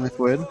 which is a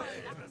liquid.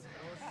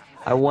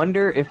 I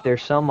wonder if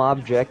there's some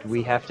object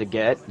we have to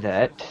get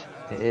that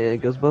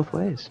it goes both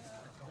ways.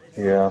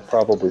 Yeah,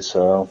 probably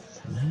so.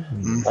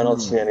 Mm-hmm. I don't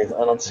see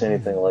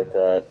anything like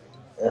that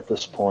at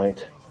this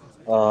point,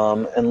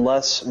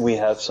 unless we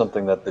have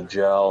something that the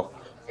gel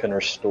can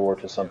restore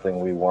to something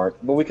we weren't.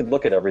 But we could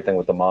look at everything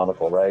with the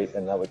monocle, right?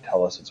 And that would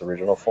tell us its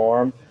original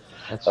form.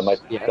 That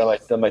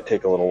might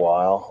take a little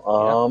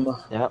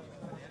while. Yeah.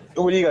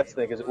 What do you guys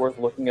think? Is it worth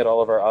looking at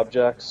all of our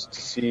objects to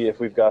see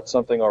if we've got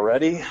something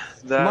already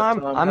that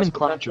I'm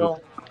inclined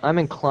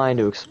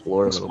to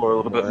explore a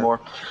little bit more.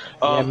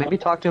 Maybe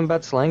talk to him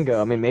about Slango.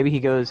 I mean, maybe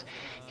he goes,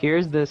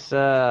 here's this,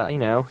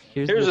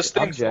 here's this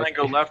thing object.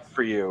 Slango left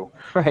for you.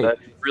 Right. That's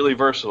really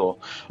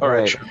versatile. All right,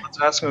 Right. sure.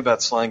 Let's ask him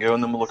about Slango,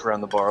 and then we'll look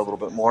around the bar a little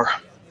bit more.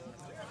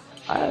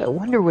 I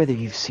wonder whether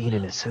you've seen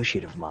an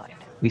associate of mine.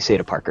 We say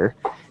to Parker.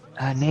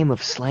 Name of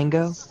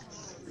Slango?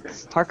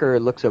 Parker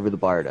looks over the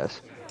bar at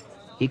us.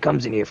 He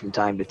comes in here from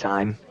time to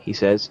time, he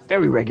says.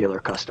 Very regular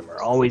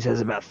customer. Always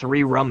has about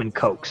 3 rum and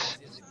cokes.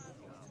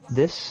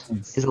 This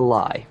is a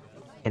lie,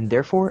 and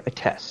therefore a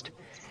test.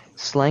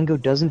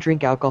 Slango doesn't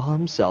drink alcohol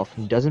himself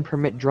and doesn't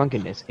permit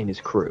drunkenness in his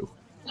crew.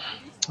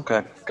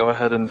 Okay, go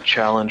ahead and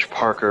challenge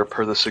Parker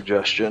per the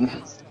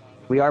suggestion.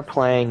 We are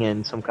playing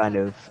in some kind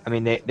of... I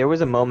mean, there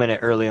was a moment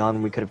early on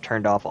when we could have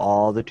turned off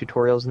all the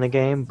tutorials in the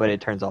game, but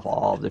it turns off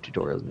all of the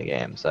tutorials in the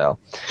game, so...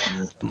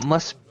 It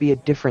must be a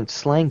different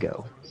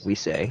Slango, we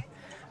say.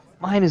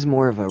 Mine is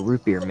more of a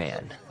root beer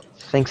man.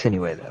 Thanks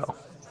anyway, though.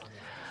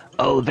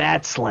 Oh,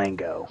 that's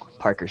Slango,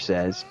 Parker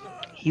says.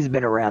 He's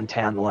been around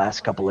town the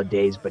last couple of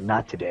days, but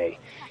not today.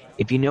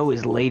 If you know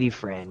his lady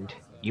friend,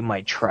 you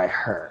might try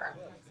her.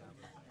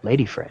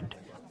 Lady friend?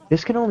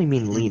 This can only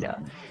mean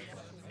Lena.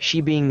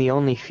 She being the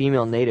only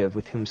female native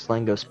with whom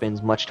Slango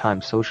spends much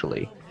time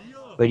socially.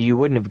 But you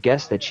wouldn't have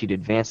guessed that she'd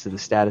advance to the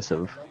status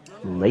of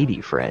lady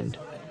friend.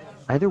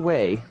 Either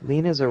way,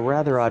 Lena's a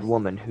rather odd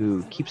woman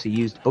who keeps a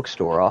used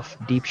bookstore off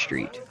Deep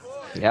Street.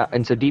 Yeah,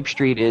 and so Deep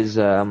Street is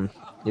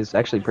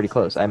actually pretty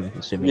close, I'm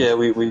assuming. Yeah,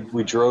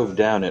 we drove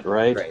down it,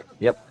 right? Right.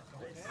 Yep.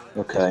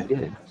 Okay. Yes, we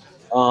did.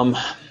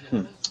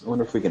 I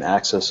wonder if we can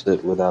access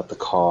it without the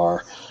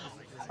car.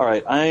 All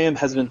right, I am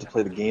hesitant to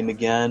play the game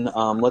again.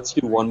 Let's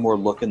do one more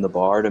look in the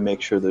bar to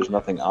make sure there's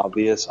nothing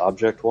obvious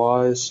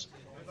object-wise.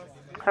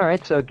 All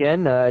right, so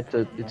again,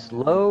 it's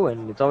low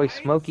and it's always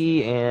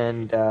smoky,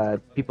 and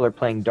people are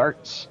playing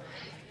darts,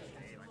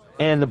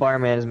 and the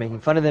barman is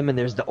making fun of them, and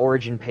there's the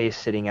origin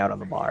paste sitting out on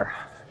the bar.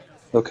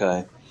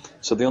 Okay.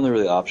 So the only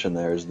really option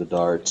there is the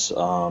darts.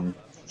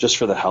 Just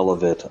for the hell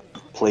of it,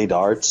 play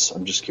darts.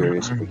 I'm just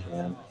curious if we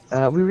can.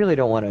 We really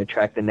don't want to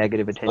attract the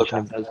negative attention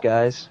of those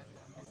guys.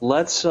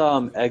 Let's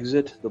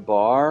exit the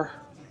bar.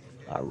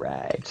 All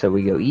right, so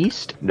we go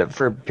east.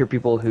 For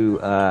people who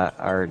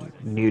are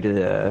new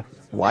to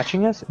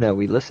watching us, no,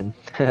 we listen.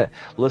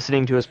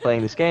 Listening to us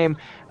playing this game,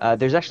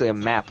 there's actually a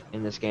map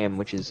in this game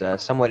which is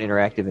somewhat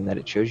interactive in that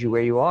it shows you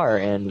where you are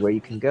and where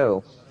you can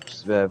go.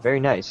 It's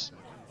very nice.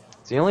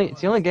 It's the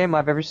only game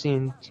I've ever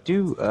seen to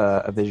do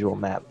a visual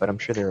map, but I'm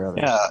sure there are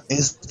others. Yeah,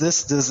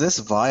 does this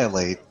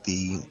violate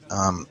the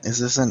is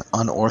this an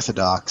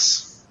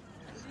unorthodox?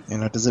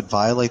 Does it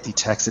violate the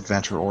text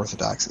adventure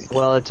orthodoxy?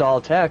 Well, it's all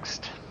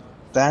text.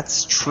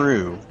 That's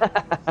true.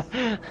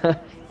 I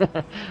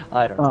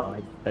don't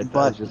know.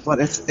 But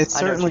it's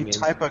certainly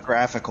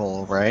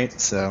typographical, right?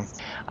 So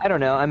I don't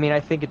know. I mean, I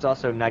think it's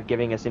also not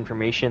giving us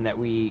information that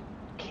we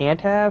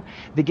can't have.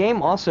 The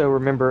game also,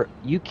 remember,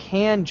 you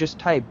can just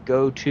type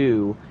go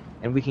to,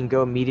 and we can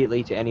go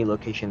immediately to any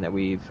location that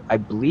I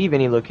believe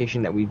any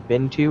location that we've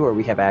been to or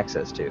we have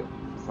access to.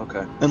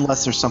 Okay.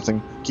 Unless there's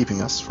something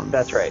keeping us from.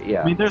 That's right,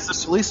 yeah. I mean, there's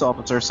a police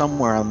officer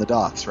somewhere on the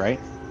docks, right?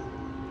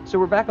 So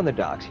we're back on the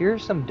docks. Here are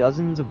some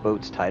dozens of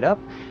boats tied up.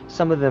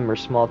 Some of them are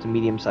small to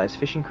medium-sized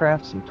fishing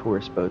crafts, some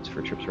tourist boats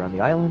for trips around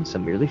the island,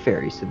 some merely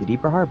ferries to the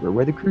deeper harbor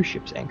where the cruise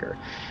ships anchor.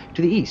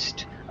 To the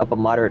east, up a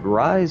moderate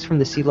rise from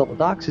the sea-level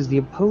docks, is the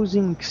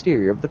imposing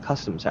exterior of the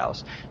customs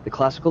house. The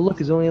classical look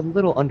is only a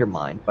little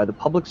undermined by the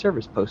public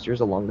service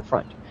posters along the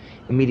front.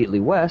 Immediately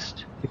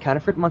west, the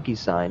Counterfeit Monkey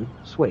sign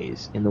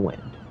sways in the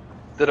wind.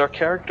 Did our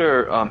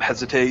character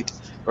hesitate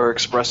or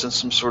express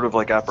some sort of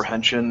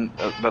apprehension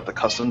about the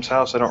customs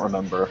house? I don't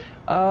remember.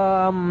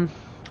 I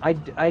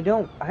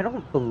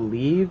don't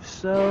believe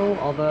so.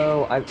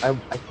 Although I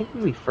think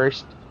when we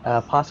first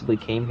possibly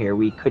came here,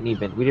 we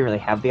didn't really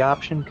have the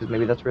option because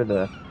maybe that's where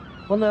the.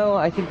 Well, no,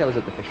 I think that was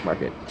at the fish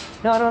market.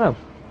 No, I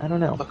don't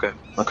know. Okay.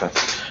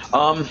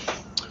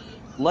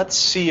 Let's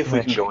see if we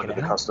can go into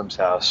the customs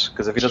house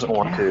because if she doesn't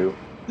want to,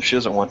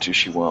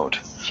 she won't.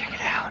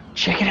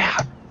 Check it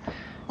out.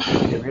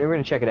 We're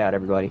going to check it out,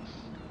 everybody.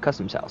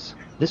 Customs house.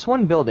 This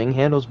one building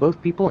handles both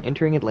people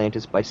entering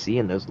Atlantis by sea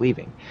and those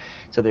leaving.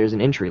 So there's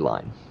an entry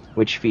line,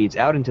 which feeds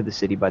out into the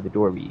city by the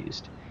door we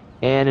used,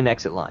 and an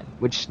exit line,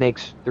 which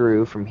snakes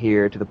through from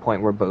here to the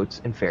point where boats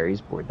and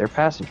ferries board their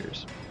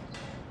passengers.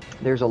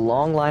 There's a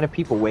long line of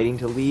people waiting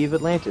to leave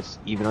Atlantis,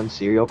 even on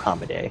serial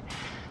comma day.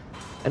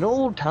 An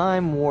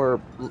old-time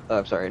war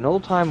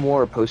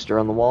poster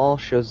on the wall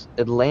shows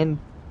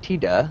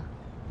Atlantida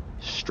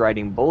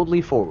striding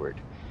boldly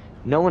forward.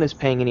 No one is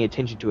paying any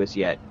attention to us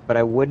yet, but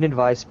I wouldn't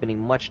advise spending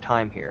much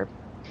time here.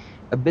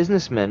 A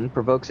businessman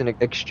provokes an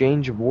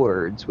exchange of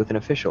words with an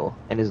official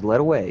and is led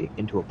away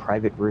into a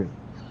private room.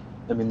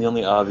 I mean, the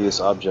only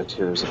obvious object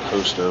here is a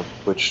poster,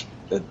 which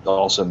it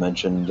also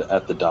mentioned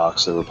at the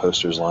docks there were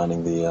posters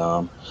lining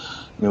the...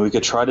 we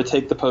could try to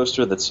take the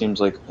poster. That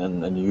seems like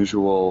an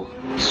unusual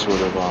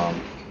sort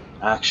of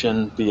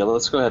action. But yeah,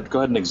 let's go ahead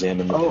and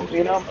examine the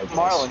poster.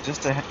 Marlon,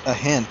 just a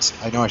hint.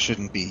 I know I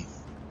shouldn't be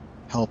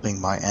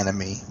helping my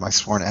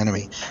sworn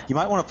enemy. You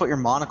might want to put your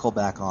monocle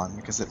back on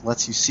because it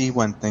lets you see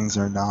when things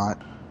are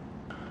not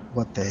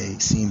what they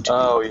seem to be.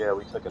 Oh yeah,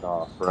 we took it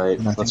off, right?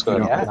 Let's go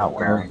ahead and not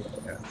wearing it.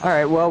 Yeah. All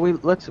right. Well, we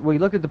looked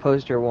at the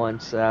poster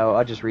once.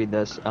 I'll just read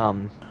this.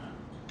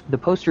 The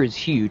poster is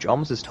huge,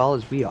 almost as tall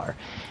as we are,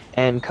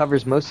 and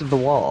covers most of the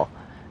wall.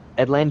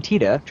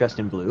 Atlantida, dressed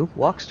in blue,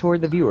 walks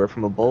toward the viewer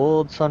from a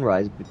bold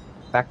sunrise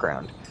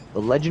background.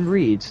 The legend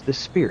reads, "The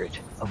spirit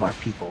of our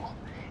people."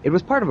 It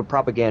was part of a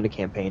propaganda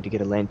campaign to get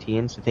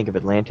Atlanteans to think of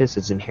Atlantis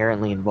as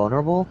inherently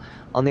invulnerable,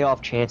 on the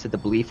off chance that the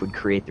belief would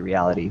create the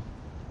reality.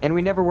 And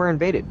we never were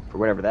invaded, for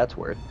whatever that's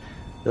worth,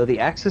 though the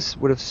Axis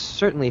would have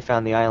certainly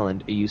found the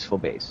island a useful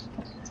base.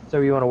 So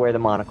you want to wear the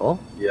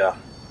monocle? Yeah.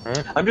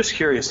 Right. I'm just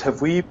curious,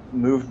 have we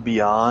moved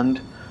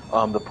beyond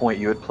the point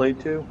you had played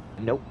to?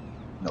 Nope.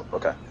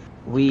 Okay.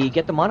 We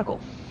get the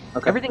monocle.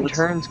 Okay. Everything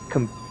turns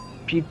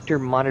computer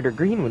monitor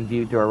green when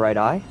viewed through our right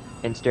eye,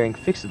 and staring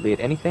fixedly at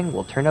anything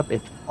will turn up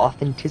its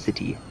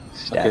authenticity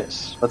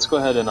status. Okay, let's go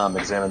ahead and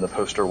examine the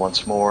poster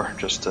once more,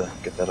 just to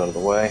get that out of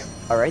the way.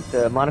 All right,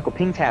 the monocle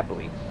pings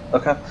happily.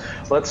 Okay,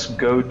 let's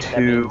go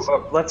to.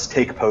 Let's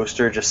take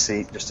poster just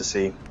to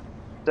see.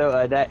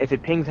 So that if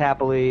it pings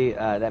happily,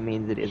 that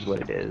means it is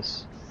what it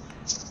is.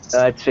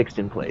 It's fixed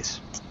in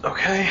place.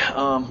 Okay,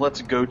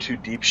 let's go to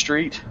Deep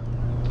Street.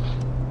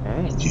 All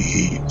right.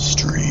 Deep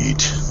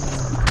Street.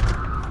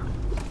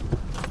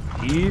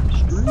 Deep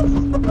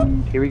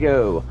Street. Here we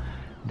go.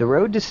 The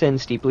road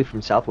descends steeply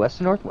from southwest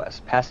to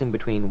northwest, passing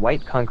between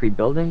white concrete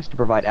buildings to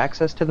provide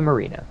access to the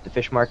marina, the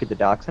fish market, the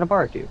docks, and a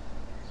bar or two.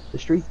 The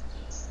street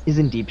is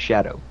in deep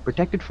shadow,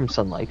 protected from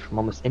sunlight from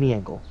almost any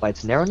angle by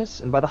its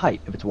narrowness and by the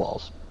height of its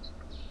walls.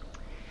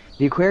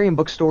 The aquarium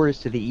bookstore is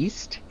to the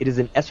east. It is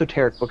an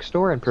esoteric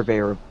bookstore and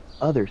purveyor of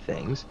other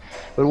things,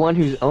 but one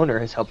whose owner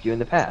has helped you in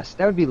the past.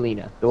 That would be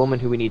Lena, the woman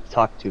who we need to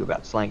talk to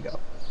about Slango.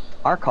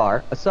 Our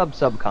car, a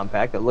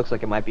sub-compact that looks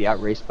like it might be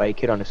outraced by a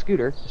kid on a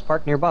scooter, is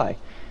parked nearby.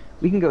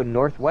 We can go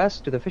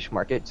northwest to the fish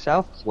market,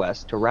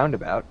 southwest to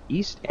Roundabout,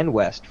 east and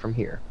west from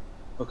here.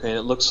 Okay, and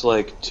it looks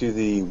like to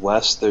the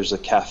west there's a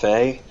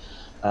cafe,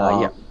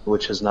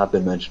 which has not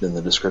been mentioned in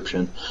the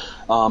description.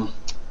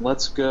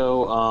 Let's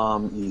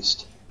go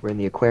east. We're in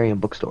the aquarium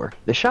bookstore.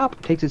 The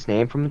shop takes its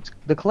name from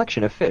the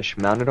collection of fish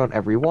mounted on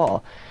every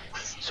wall.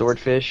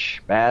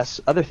 Swordfish,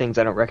 bass, other things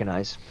I don't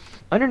recognize.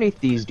 Underneath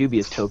these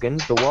dubious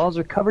tokens, the walls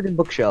are covered in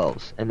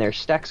bookshelves, and there are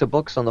stacks of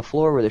books on the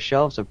floor where the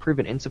shelves have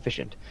proven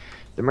insufficient.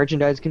 The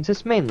merchandise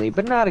consists mainly,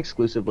 but not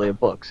exclusively, of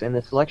books, and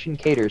the selection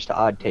caters to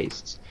odd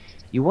tastes.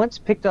 You once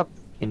picked up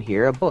in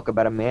here a book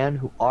about a man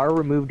who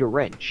removed a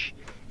wrench,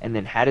 and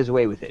then had his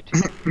way with it.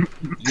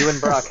 You and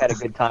Brock had a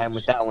good time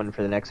with that one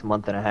for the next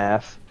month and a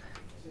half.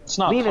 It's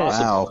not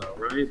possible,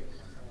 though, right?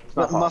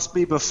 It must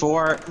be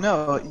before.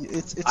 No,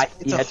 it's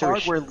a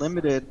hardware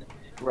limited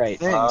thing,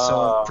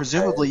 so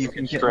presumably you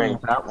can get one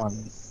without one.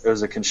 It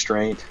was a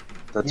constraint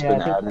that's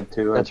been added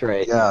to it. That's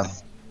right. Yeah.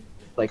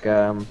 Like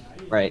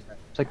right.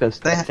 It's like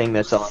that thing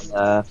that's on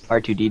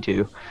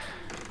R2D2.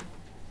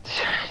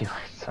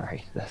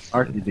 Sorry. That's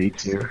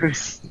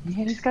R2D2.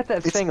 Yeah, he's got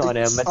that thing on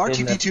him.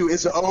 R2D2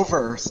 is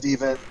over,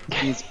 Steven.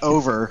 He's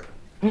over.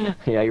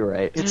 Yeah, you're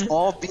right. It's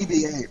all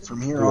BB-8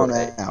 from here on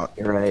out.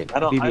 You're right.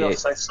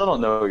 I still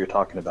don't know what you're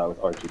talking about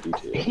with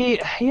R2D2.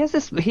 He has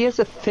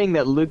a thing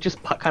that Luke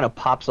just kind of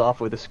pops off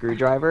with a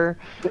screwdriver.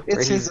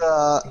 It's his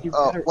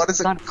what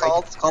is it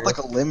called? It's called like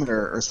a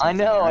limiter or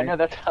something. I know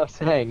that's how I'm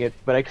saying it,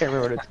 but I can't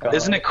remember what it's called.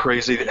 Isn't it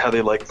crazy how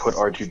they like put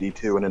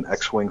R2D2 in an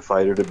X-wing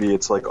fighter to be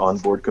its like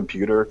onboard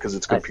computer because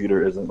its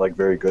computer isn't like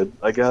very good,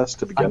 I guess,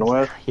 to begin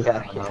with.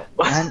 Yeah.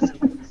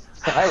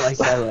 I like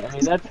that. I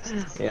mean,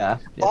 that's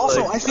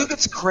Also, I think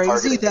it's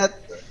crazy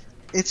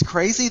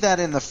that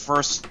in the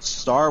first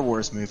Star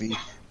Wars movie,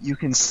 you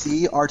can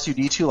see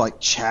R2D2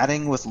 like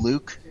chatting with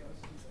Luke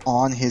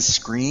on his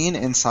screen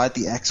inside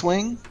the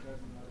X-wing.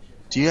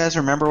 Do you guys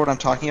remember what I'm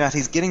talking about?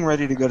 He's getting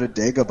ready to go to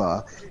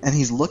Dagobah, and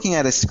he's looking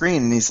at his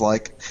screen, and he's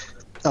like,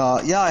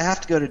 "Yeah, I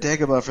have to go to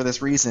Dagobah for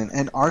this reason."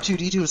 And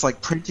R2D2 is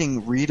like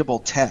printing readable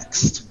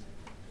text.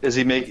 Is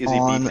he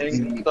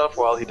beeping stuff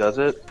while he does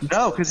it?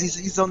 No, because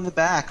he's on the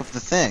back of the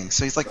thing,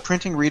 so he's like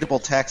printing readable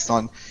text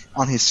on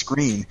his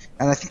screen,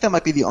 and I think that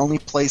might be the only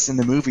place in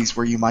the movies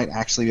where you might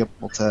actually be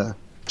able to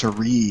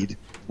read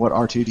what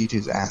R2D2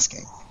 is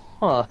asking.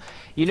 Huh.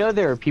 You know,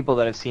 there are people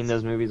that have seen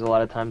those movies a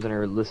lot of times and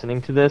are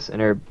listening to this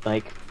and are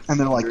like... And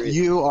they're like,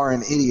 "You are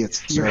an idiot,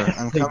 sir.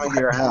 I'm coming to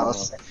your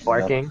house."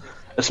 Barking. Yeah.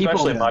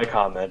 Especially my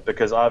comment,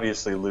 because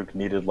obviously Luke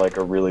needed like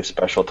a really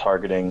special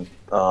targeting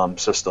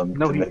system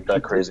to make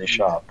that crazy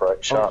shot,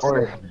 right?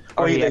 Or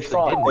they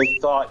thought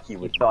he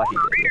would. Yeah,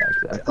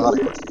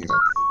 exactly.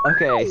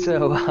 Okay,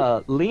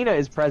 so Lena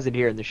is present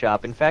here in the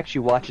shop. In fact, she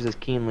watches us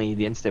keenly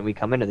the instant we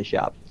come into the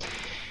shop.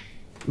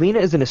 Lena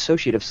is an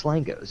associate of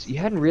Slango's. You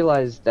hadn't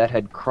realized that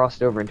had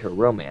crossed over into a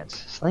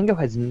romance. Slango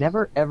has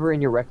never, ever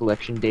in your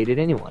recollection dated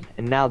anyone,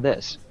 and now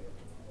this.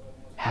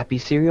 Happy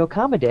Serial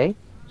Comma Day,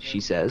 she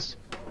says.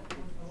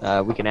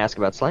 We can ask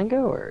about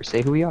Slango or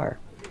say who we are.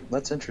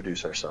 Let's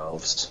introduce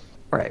ourselves.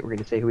 All right, we're going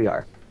to say who we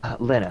are.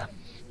 Lena,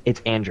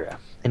 it's Andra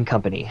and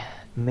company.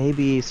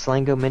 Maybe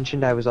Slango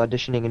mentioned I was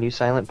auditioning a new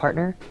silent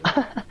partner?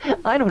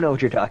 I don't know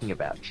what you're talking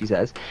about, she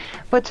says.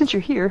 But since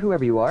you're here,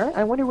 whoever you are,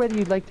 I wonder whether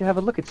you'd like to have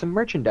a look at some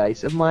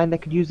merchandise of mine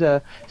that could use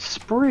a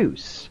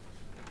spruce.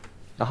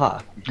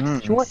 Aha.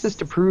 She wants us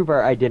to prove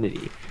our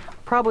identity.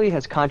 Probably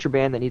has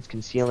contraband that needs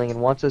concealing and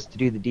wants us to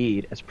do the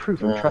deed as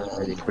proof of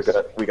trustworthiness.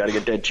 We gotta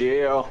get that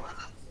jail.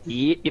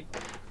 Yep.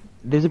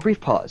 There's a brief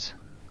pause.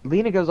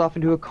 Lena goes off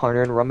into a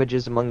corner and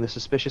rummages among the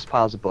suspicious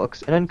piles of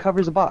books and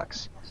uncovers a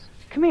box.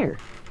 Come here,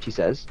 she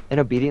says,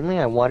 and obediently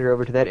I wander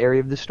over to that area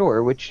of the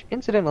store, which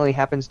incidentally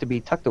happens to be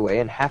tucked away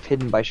and half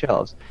hidden by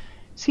shelves.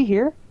 See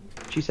here,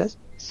 she says.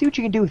 See what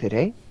you can do with it,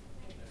 eh?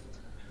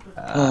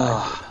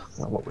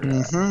 What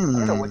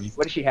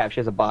does she have? She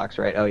has a box,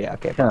 right? Oh, yeah,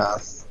 okay.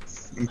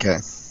 Okay.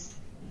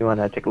 You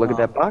want to take a look at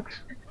that box?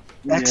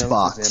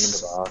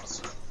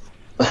 Xbox.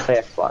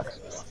 Play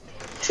Xbox.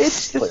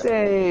 It's just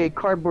a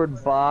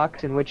cardboard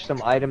box in which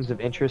some items of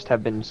interest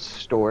have been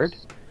stored.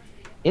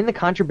 In the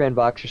contraband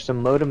box are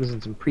some modems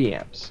and some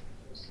preamps.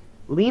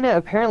 Lena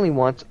apparently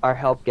wants our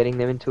help getting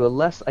them into a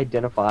less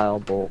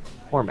identifiable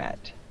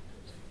format.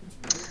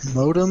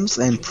 Modems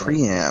and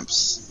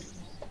preamps.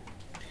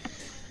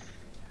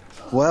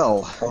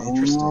 Well,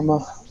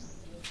 interesting.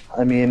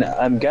 I mean,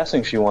 I'm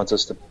guessing she wants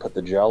us to put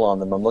the gel on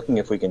them. I'm looking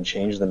if we can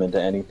change them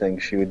into anything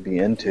she would be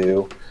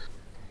into.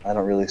 I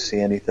don't really see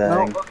anything.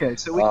 No, okay,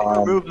 so we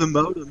can remove the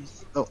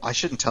modems. Oh, I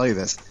shouldn't tell you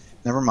this.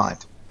 Never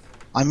mind.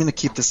 I'm going to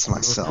keep this to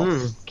myself.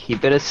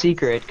 Keep it a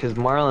secret, because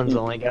Marlon's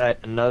only got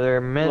another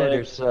minute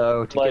or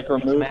so to get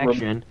some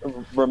action.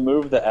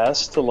 Remove the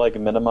S to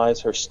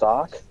minimize her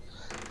stock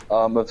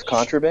of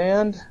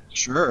contraband?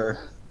 Sure.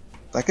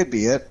 That could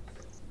be it.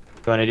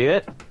 You want to do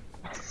it?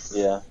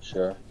 Yeah,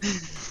 sure.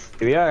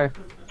 Here we are.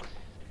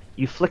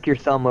 You flick your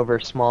thumb over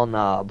a small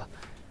knob.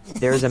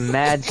 There's a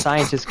mad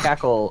scientist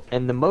cackle,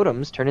 and the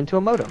modems turn into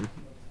a modem.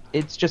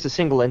 It's just a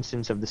single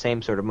instance of the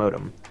same sort of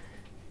modem.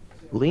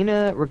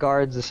 Lena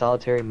regards the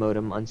solitary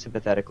modem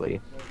unsympathetically.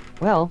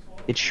 Well,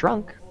 it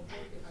shrunk,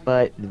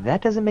 but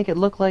that doesn't make it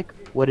look like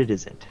what it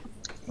isn't.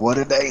 What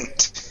it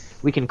ain't.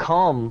 We can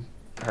calm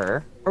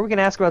her, or we can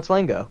ask about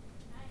Slango.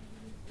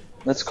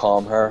 Let's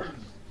calm her.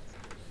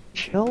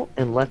 Chill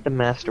and let the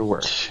master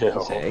work, Chill.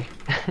 you say.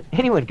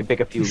 Anyone can pick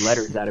a few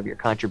letters out of your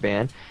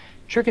contraband.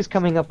 Shirk is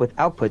coming up with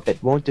output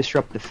that won't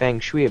disrupt the feng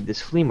shui of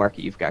this flea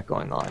market you've got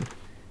going on.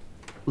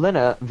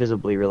 Lena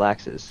visibly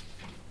relaxes.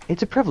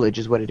 It's a privilege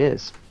is what it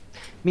is.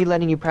 Me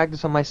letting you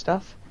practice on my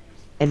stuff,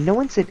 and no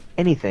one said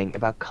anything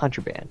about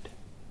contraband.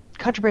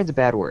 Contraband's a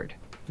bad word.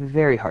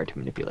 Very hard to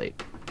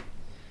manipulate.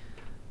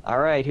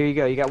 Alright, here you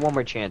go. You got one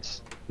more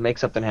chance. Make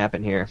something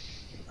happen here.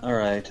 All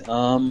right.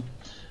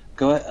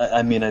 Go ahead.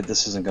 I mean,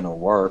 this isn't going to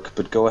work,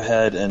 but go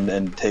ahead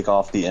and take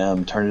off the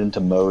M, turn it into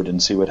mode,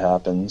 and see what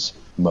happens.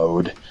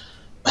 Mode.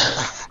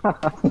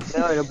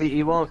 No, it'll be,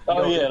 you won't.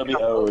 Oh, yeah, it'll be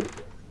Ode.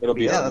 It'll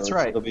be Yeah, Ode. that's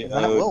right. It'll be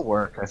That Ode. will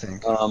work, I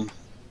think.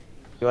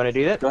 You want to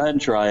do that? Go ahead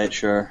and try it,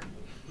 sure.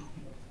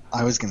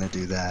 I was going to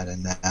do that,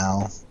 and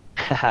now...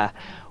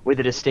 With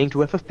a distinct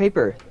whiff of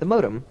paper, the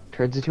modem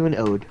turns into an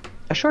ode.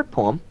 A short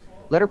poem,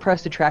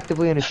 letterpressed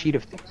attractively on a sheet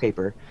of thick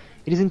paper.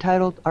 It is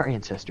entitled Our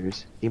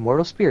Ancestors, the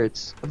Immortal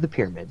Spirits of the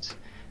Pyramids.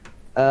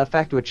 A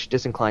fact which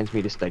disinclines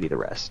me to study the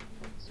rest.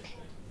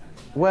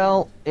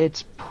 Well,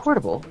 it's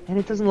portable, and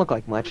it doesn't look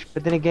like much,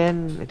 but then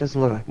again, it doesn't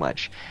look like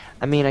much.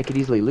 I mean, I could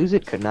easily lose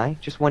it, couldn't I?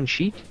 Just one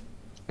sheet?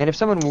 And if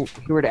someone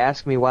were to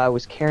ask me why I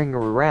was carrying her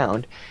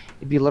around,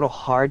 it'd be a little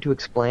hard to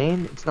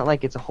explain. It's not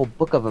like it's a whole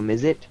book of them,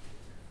 is it?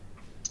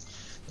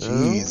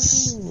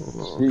 Jeez.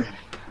 Oh.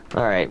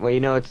 All right. Well, you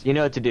know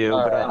what to do.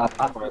 All But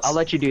right. I'll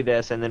let you do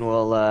this, and then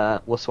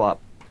we'll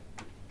swap.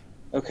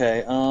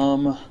 Okay,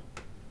 can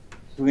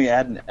we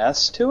add an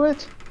S to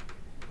it?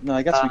 No,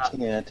 I guess we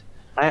can't.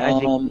 I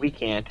think we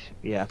can't.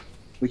 Yeah.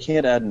 We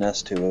can't add an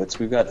S to it. So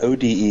we've got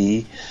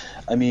ODE.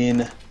 I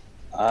mean,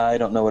 I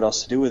don't know what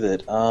else to do with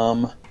it.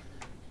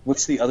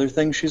 What's the other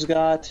thing she's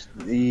got?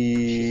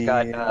 She's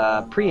got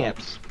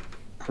preamps.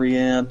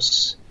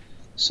 Preamps.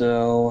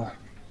 So,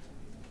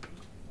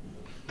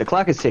 The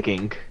clock is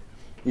ticking.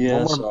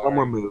 yeah, One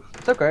more move.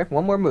 It's okay.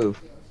 One more move.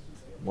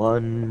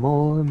 One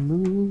more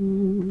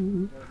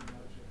move.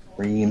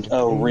 Reams.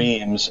 Oh,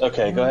 Reams.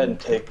 Okay, go ahead and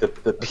take the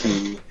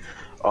P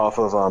off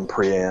of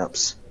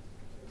preamps.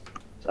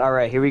 All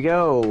right, here we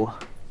go.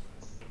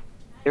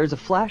 There's a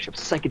flash of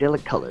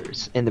psychedelic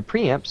colors, and the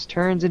preamps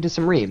turns into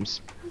some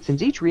reams.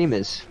 Since each ream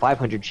is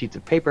 500 sheets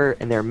of paper,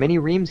 and there are many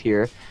reams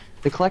here,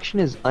 the collection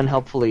is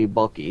unhelpfully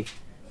bulky.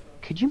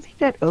 Could you make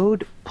that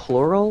ode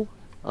plural?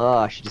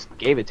 Ah, she just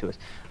gave it to us.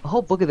 A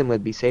whole book of them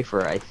would be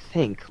safer, I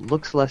think.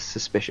 Looks less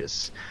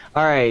suspicious.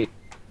 All right,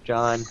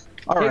 John,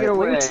 All take right, it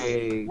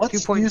away.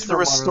 let's 2 points use the for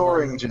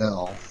restoring Marlon.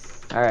 gel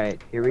All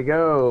right, here we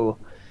go.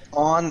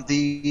 on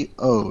the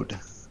ode,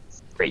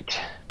 Great.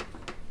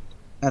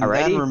 and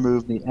Alrighty. then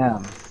remove the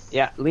M.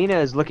 Yeah, Lena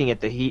is looking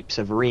at the heaps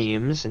of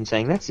reams and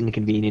saying, that's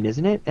inconvenient,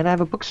 isn't it? And I have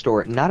a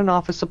bookstore, not an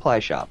office supply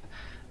shop.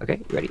 Okay,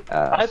 you ready?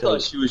 I so-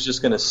 thought she was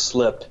just going to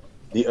slip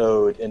the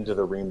ode into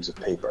the reams of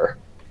paper,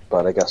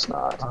 but I guess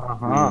not.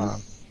 Uh-huh.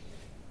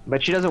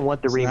 But she doesn't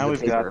want the reams Now of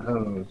we've paper. got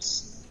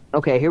odes.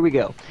 Okay, here we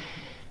go.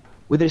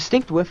 With a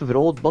distinct whiff of an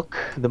old book,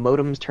 the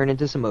modems turn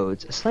into some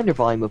odes. A slender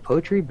volume of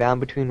poetry bound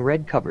between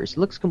red covers. It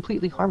looks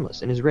completely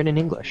harmless and is written in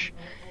English.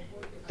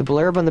 The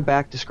blurb on the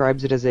back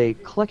describes it as a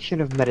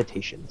collection of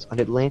meditations on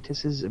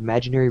Atlantis'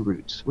 imaginary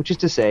roots, which is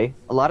to say,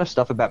 a lot of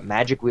stuff about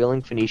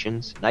magic-wielding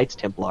Phoenicians, Knights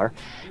Templar,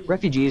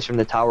 refugees from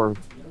the Tower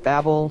of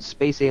Babel,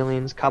 space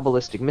aliens,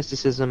 Kabbalistic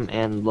mysticism,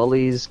 and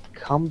Lully's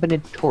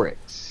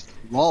combinatorics.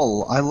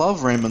 Lull. I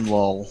love Raymond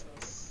Lull.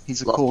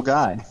 He's a Lull. cool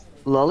guy.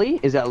 Lully?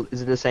 Is it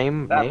the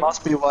same That name?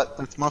 must be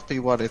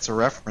what it's a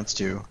reference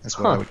to, is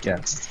what Huh. I would guess.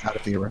 It's got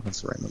to be a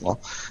reference to Raymond Lull.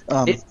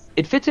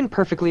 It fits in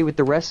perfectly with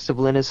the rest of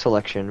Lena's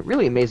selection.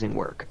 Really amazing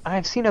work.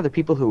 I've seen other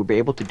people who will be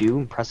able to do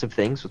impressive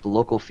things with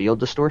local field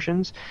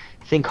distortions.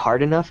 Think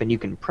hard enough and you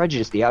can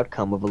prejudice the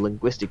outcome of a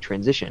linguistic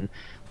transition.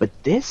 But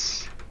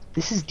this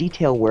is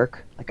detail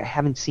work like I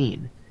haven't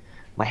seen.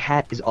 My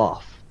hat is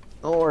off.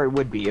 Or it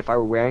would be if I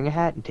were wearing a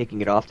hat and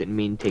taking it off didn't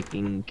mean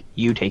taking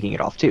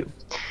it off too.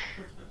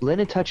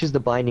 Lena touches the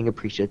binding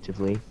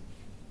appreciatively.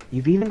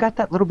 You've even got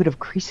that little bit of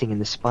creasing in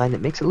the spine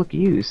that makes it look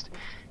used.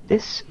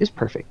 This is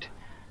perfect.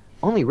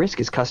 Only risk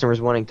is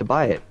customers wanting to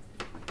buy it.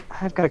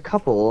 I've got a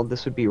couple.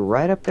 This would be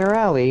right up their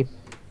alley.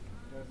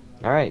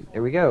 Alright,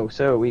 there we go.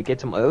 So we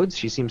get some odes.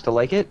 She seems to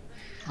like it.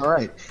 All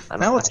right. I don't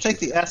Now know let's how take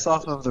the S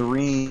off of the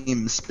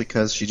reams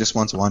because she just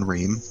wants one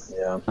ream.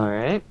 Yeah.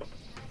 Alright.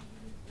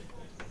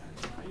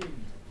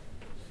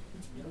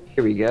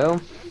 Here we go.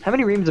 How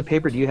many reams of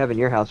paper do you have in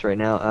your house right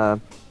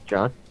now,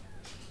 John?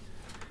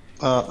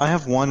 I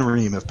have one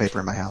ream of paper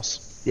in my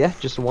house. Yeah,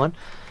 just one?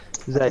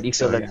 Is that you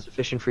feel so, that's yeah.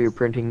 sufficient for your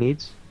printing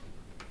needs?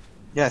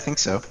 Yeah, I think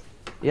so.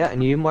 Yeah,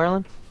 and you,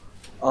 Marlon?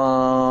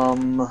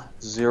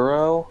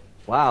 0.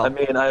 Wow. I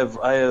mean,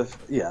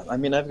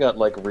 I've got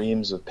like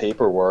reams of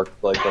paperwork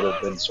like that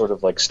have been sort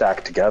of like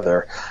stacked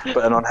together, but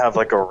I don't have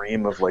like a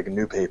ream of like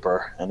new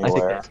paper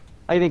anywhere.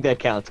 I think that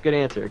counts. Good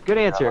answer. Good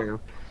answer.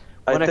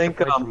 I One think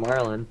extra point for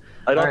Marlon.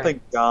 I don't All right.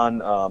 think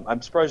John.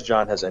 I'm surprised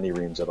John has any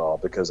reams at all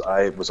because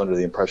I was under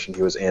the impression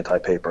he was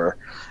anti-paper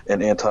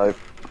and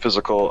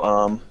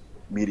anti-physical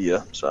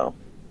media. So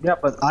Yeah,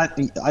 but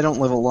I don't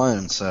live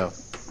alone, so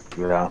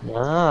yeah.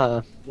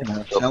 Ah, you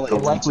know, A Shelley a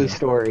likely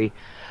story.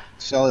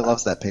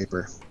 loves that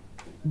paper.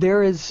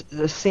 There is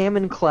a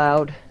salmon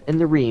cloud, and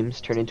the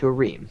reams turn into a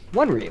ream.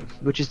 One ream,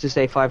 which is to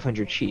say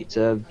 500 sheets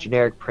of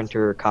generic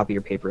printer copier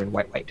paper in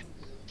white.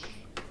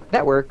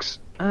 That works.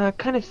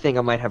 Kind of thing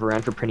I might have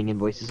around for printing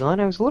invoices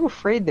on. I was a little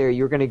afraid there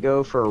you were going to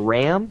go for a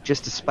RAM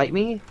just to spite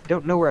me.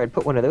 Don't know where I'd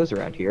put one of those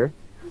around here.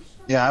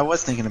 Yeah, I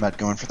was thinking about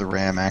going for the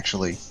RAM,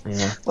 actually.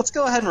 Yeah. Let's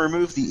go ahead and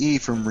remove the E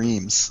from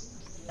reams.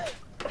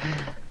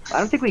 I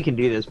don't think we can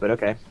do this, but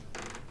okay.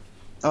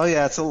 Oh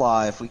yeah, it's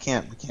alive. We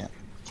can't get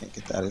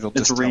that. It'll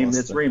It's just ream. tell us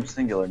It's that- ream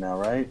singular now,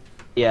 right?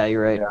 Yeah,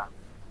 you're right. Yeah.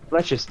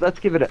 Let's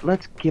give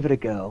it a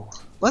go.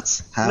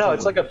 Let's have No, a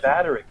it's like a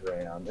battering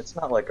ram. It's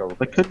not like a.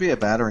 It could be a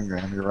battering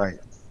ram. You're right.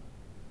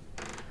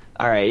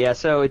 All right, yeah.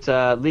 So it's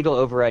a legal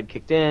override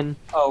kicked in.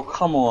 Oh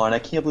come on! I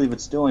can't believe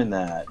it's doing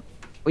that.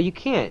 Well, you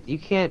can't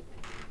get.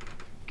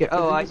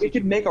 Oh, I see. You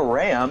could make a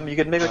ram. You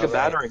could make like a right.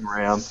 battering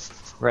ram.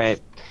 Right.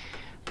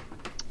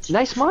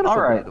 Nice monocle, All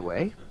right. by the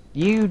way.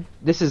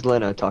 This is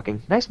Lena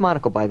talking. Nice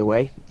monocle, by the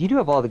way. You do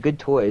have all the good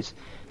toys.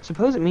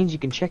 Suppose it means you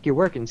can check your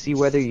work and see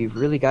whether you've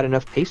really got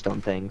enough paste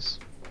on things.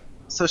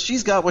 So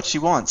she's got what she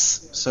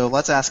wants. So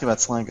let's ask about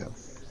Slango.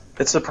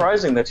 It's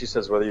surprising that she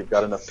says whether you've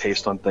got enough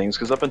paste on things,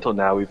 because up until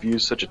now we've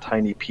used such a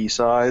tiny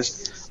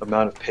pea-sized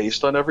amount of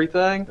paste on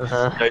everything.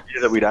 Uh-huh. The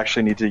idea that we'd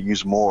actually need to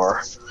use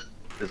more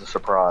is a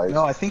surprise.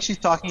 No, I think she's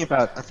talking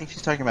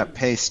about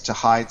paste to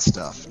hide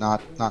stuff,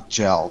 not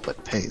gel,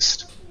 but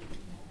paste.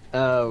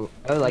 Oh,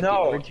 like the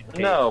origin paste.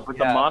 no, but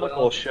Yeah, the monocle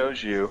well,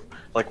 shows you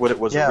like what it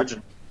was Yeah.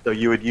 originally. So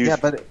you would use. Yeah,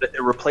 but-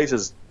 it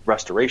replaces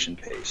restoration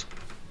paste.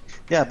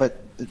 Yeah,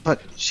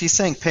 but she's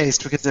saying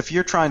paste because if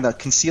you're trying to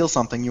conceal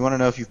something, you want to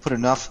know if you've put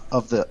enough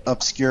of the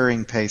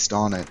obscuring paste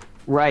on it.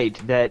 Right,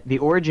 that the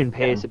origin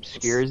paste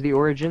obscures the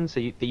origin, so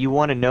you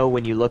want to know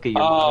when you look at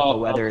your monocle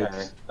whether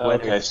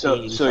it's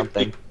seeing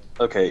something.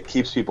 It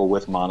keeps people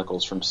with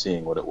monocles from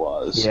seeing what it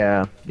was.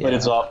 Yeah, But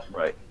it's off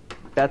right.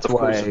 that's Of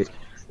course, why.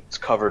 it's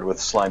covered with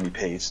slimy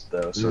paste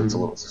though, so it's a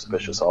little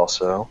suspicious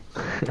also.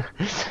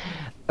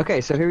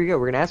 Okay, so here we go.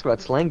 We're going to ask about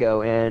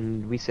Slango,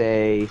 and we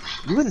say,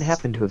 you wouldn't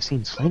happen to have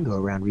seen Slango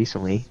around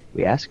recently,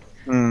 we ask.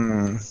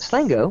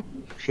 Slango,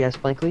 she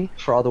asked blankly,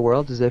 for all the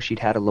world as though she'd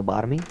had a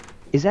lobotomy.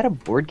 Is that a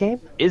board game?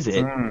 Is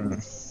it?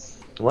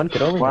 One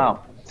could only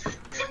Wow.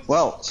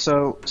 Well,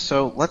 so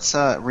let's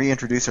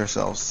reintroduce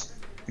ourselves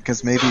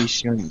because maybe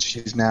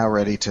she's now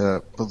ready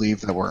to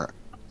believe that we're.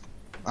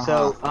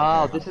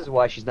 So, this is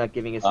why she's not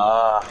giving us...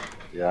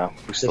 Yeah.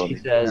 We so still she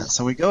need. says,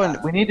 So we go and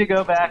we need to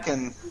go back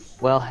and.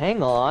 well,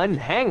 hang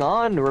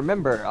on.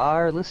 Remember,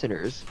 our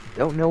listeners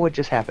don't know what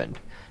just happened.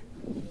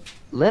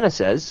 Lena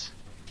says,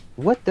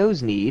 what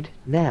those need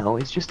now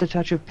is just a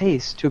touch of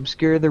paste to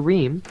obscure the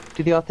ream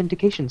to the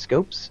authentication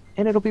scopes,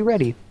 and it'll be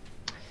ready.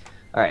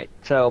 Alright,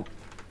 so,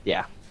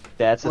 yeah,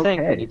 that's the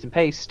thing. We Okay. need some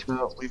paste.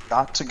 So we've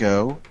got to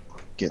go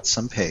get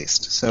some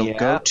paste. So Yeah.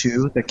 go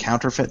to the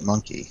counterfeit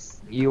monkey.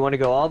 You want to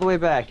go all the way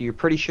back. You're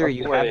pretty sure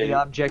you have Wait. the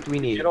object we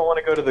need. You don't want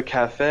to go to the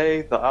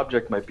cafe. The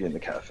object might be in the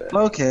cafe.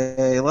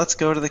 Okay, let's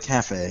go to the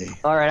cafe.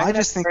 Alright, I'm I going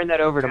just to think turn that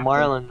over to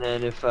Marlon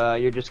then if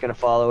you're just going to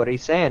follow what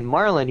he's saying.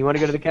 Marlon, you want to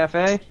go to the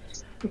cafe?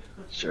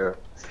 Sure.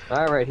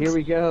 Alright, here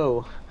we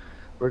go.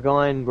 We're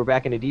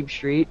back into Deep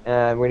Street.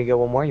 We're going to go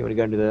one more. You want to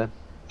go into the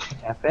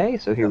cafe?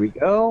 So here we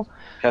go.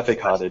 Cafe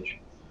Cottage.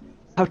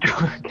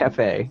 Outdoor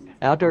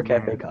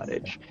cafe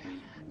cottage.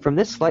 From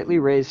this slightly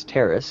raised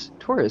terrace,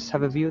 tourists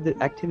have a view of the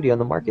activity on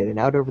the market and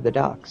out over the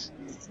docks.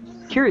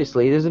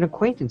 Curiously, there's an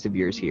acquaintance of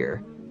yours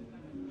here.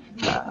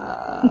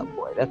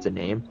 Boy, that's a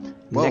name.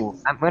 Whoa.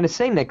 I'm going to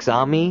say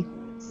Nexami,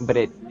 but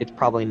it's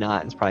probably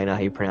not. It's probably not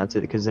how you pronounce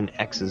it because an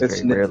X is It's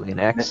very rarely an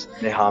X.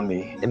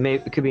 Nehami.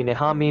 It could be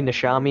Nehami,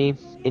 Nishami,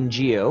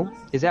 Ngio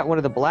is at one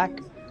of the black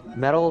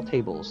metal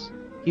tables.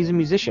 He's a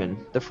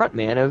musician, the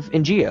frontman of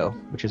Ngio,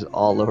 which is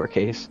all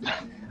lowercase.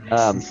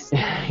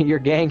 Your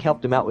gang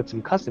helped him out with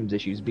some customs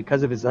issues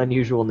because of his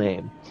unusual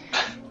name.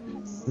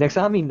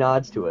 Nexami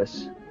nods to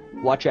us.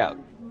 Watch out.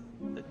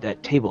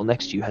 That table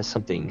next to you has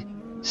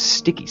something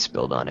sticky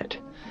spilled on it.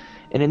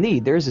 And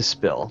indeed, there's a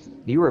spill.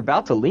 You were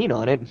about to lean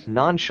on it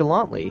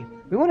nonchalantly.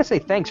 We want to say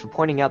thanks for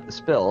pointing out the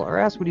spill, or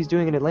ask what he's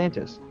doing in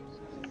Atlantis.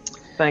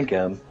 Thank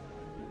him.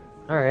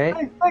 Alright.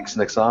 Hey, thanks,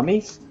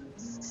 Nexami.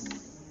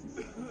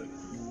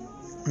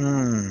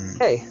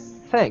 Hey,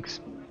 thanks.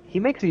 He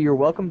makes a you're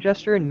welcome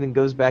gesture and then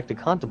goes back to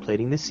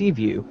contemplating the sea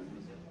view.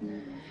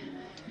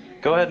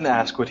 Go ahead and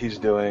ask what he's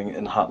doing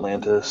in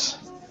Hotlantis.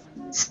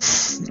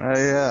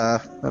 Yeah,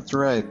 that's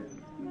right.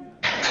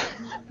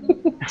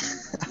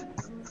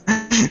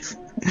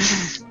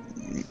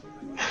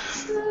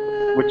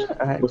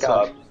 What's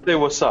up? Say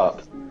what's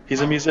up.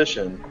 He's a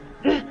musician.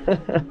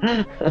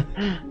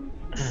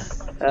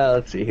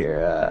 Let's see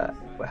here.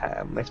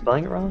 Am I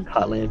spelling it wrong?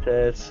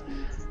 Hotlantis.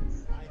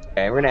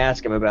 Okay, we're gonna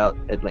ask him about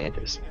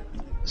Atlantis.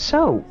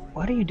 So,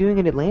 what are you doing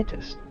in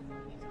Atlantis?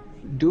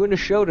 Doing a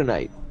show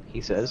tonight, he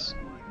says.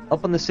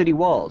 Up on the city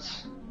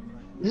walls.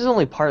 This is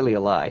only partly a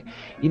lie.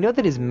 You know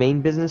that his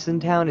main business in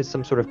town is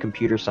some sort of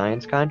computer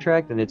science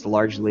contract, and it's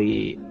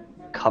largely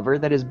cover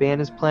that his band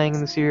is playing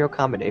in the Serial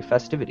Comedy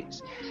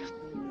festivities.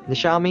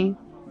 Nixami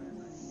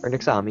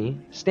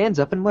stands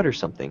up and mutters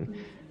something.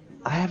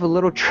 I have a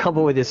little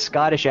trouble with his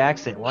Scottish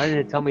accent. Why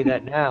didn't it tell me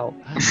that now?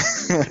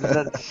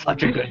 That's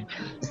such a good...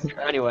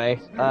 Anyway,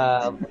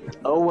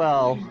 oh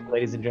well,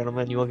 ladies and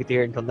gentlemen, you won't get to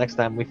hear it until next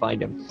time we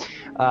find him.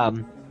 I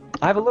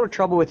have a little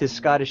trouble with his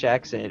Scottish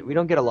accent. We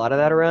don't get a lot of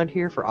that around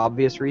here for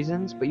obvious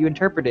reasons, but you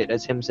interpret it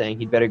as him saying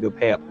he'd better go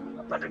pay up.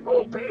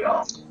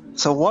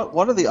 So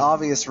what are the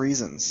obvious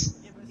reasons?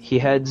 He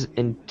heads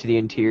into the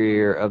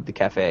interior of the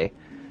cafe.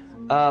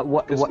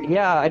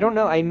 Yeah, I don't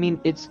know. I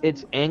mean, it's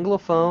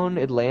Anglophone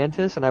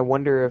Atlantis, and I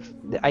wonder if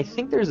I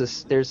think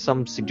there's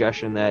some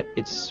suggestion that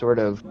it's a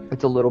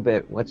little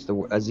bit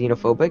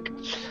xenophobic.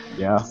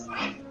 Yeah.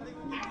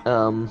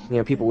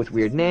 People with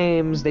weird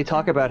names. They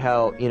talk about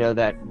how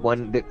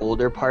the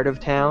older part of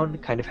town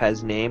kind of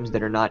has names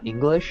that are not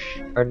English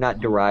or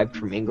not derived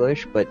from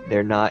English, but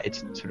it's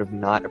sort of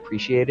not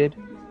appreciated.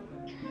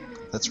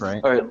 That's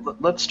right. All right,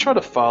 let's try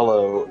to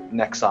follow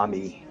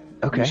Nexami.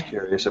 Okay. I'm just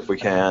curious if we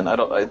can.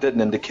 I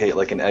didn't indicate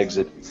like an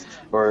exit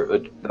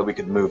or that we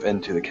could move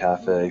into the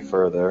cafe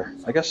further.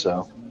 I guess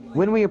so.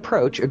 When we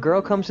approach, a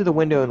girl comes to the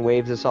window and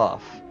waves us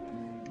off.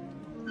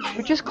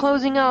 We're just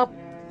closing up.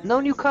 No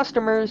new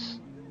customers.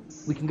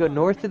 We can go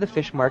north to the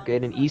fish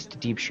market and east to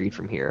Deep Street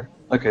from here.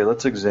 Okay,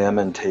 let's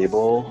examine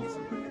table.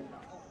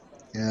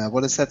 Yeah,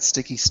 what is that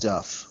sticky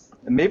stuff?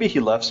 And maybe he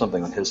left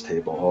something on his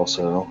table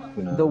also.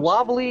 Who knows? The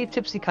wobbly,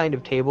 tipsy kind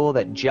of table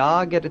that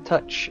jog at a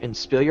touch and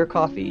spill your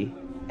coffee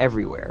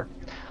everywhere.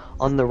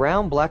 On the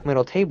round black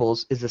metal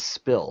tables is a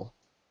spill.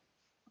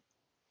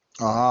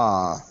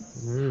 Ah.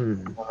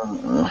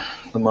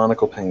 The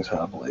monocle pings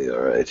happily,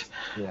 alright.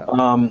 Yeah.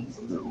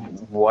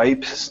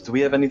 Wipes. Do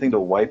we have anything to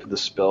wipe the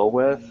spill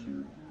with?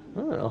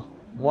 Oh,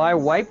 why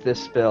wipe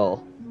this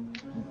spill?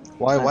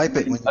 Why wipe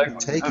it when you can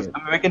take it?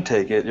 We can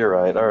take it, you're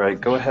right.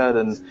 Alright, go ahead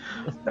and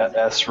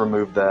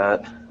remove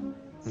that.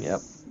 Yep.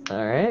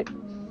 Alright.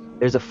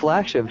 There's a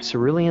flash of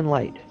cerulean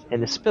light,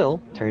 and the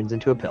spill turns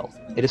into a pill.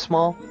 It is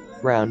small,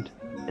 round,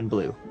 and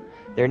blue.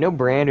 There are no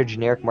brand or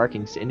generic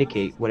markings to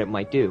indicate what it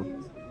might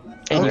do.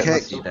 And Okay. you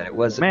must see that it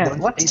was Man,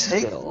 a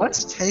spill.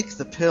 let's take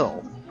the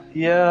pill.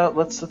 Yeah,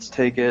 let's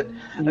take it.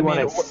 You want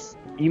to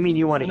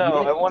eat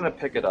No, it? I want to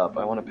pick it up.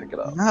 No, I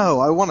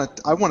want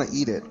to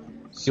eat it.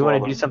 You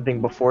want to do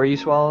something before you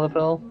swallow the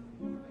pill?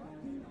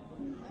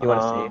 You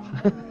want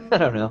to save? I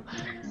don't know.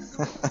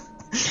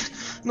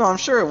 No, I'm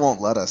sure it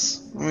won't let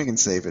us. We can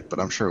save it, but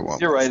I'm sure it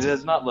won't. You're right. It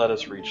has not let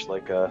us reach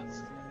like a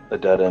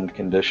dead end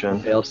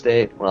condition. Fail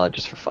state? Well,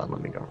 just for fun,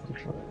 let me go.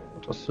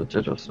 We're save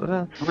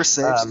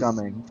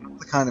scumming.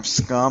 The kind of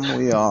scum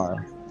we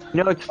are.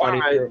 You know, it's funny.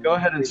 Alright, go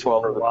ahead and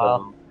swallow the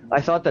pill.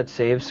 I thought that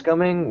save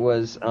scumming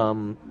was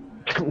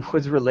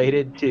was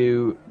related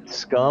to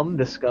Scum,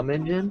 the Scum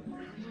engine.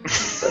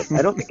 But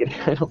I don't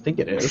think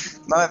it is.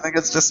 No, I think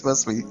it's just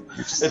supposed to be.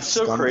 It's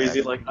so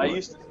crazy. Like I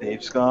used to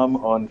save scum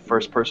on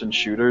first-person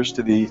shooters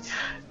to the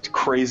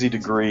crazy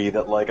degree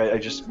that like I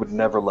just would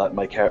never let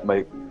my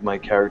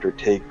character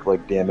take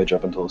like damage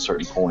up until a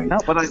certain point. No,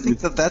 but I think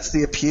that's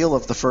the appeal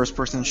of the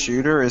first-person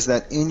shooter is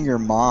that in your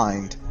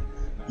mind,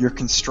 you're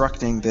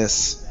constructing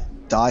this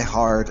Die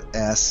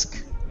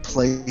Hard-esque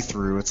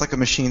playthrough. It's like a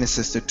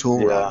machine-assisted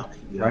tool run,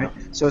 right?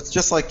 So it's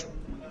just like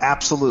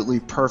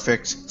absolutely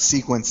perfect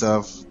sequence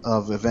of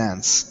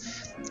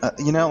events.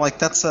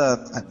 That's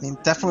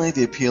definitely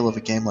the appeal of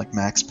a game like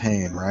Max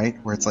Payne, right?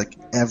 Where it's like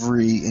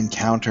every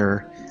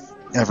encounter,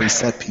 every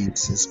set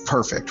piece is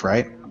perfect,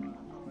 right?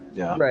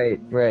 Yeah.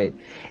 Right.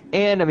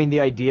 And I mean the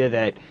idea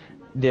that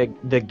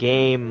the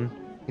game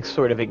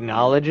sort of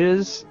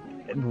acknowledges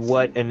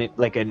what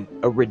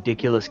a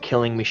ridiculous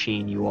killing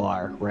machine you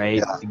are, right?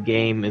 Yeah. The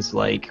game is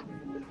like,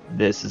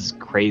 this is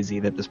crazy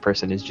that this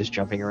person is just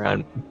jumping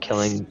around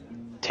killing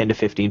 10 to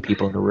 15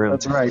 people in a room.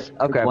 That's right.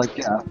 Okay.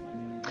 Yeah.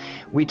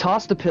 We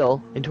toss the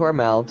pill into our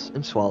mouths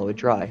and swallow it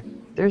dry.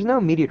 There's no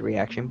immediate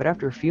reaction, but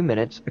after a few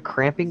minutes, a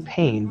cramping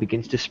pain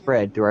begins to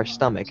spread through our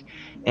stomach,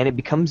 and it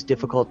becomes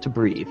difficult to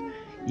breathe.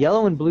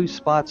 Yellow and blue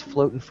spots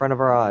float in front of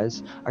our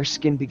eyes. Our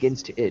skin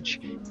begins to itch.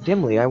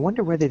 Dimly, I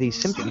wonder whether these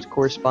symptoms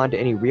correspond to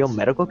any real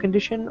medical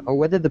condition, or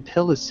whether the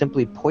pill is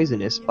simply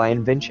poisonous by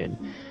invention.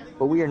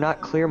 But we are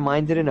not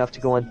clear-minded enough to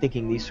go on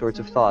thinking these sorts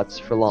of thoughts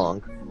for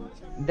long.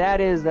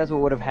 That's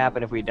what would have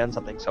happened if we had done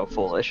something so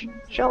foolish.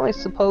 Shall I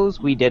suppose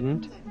we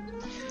didn't?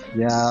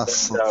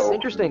 Yes. It's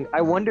interesting.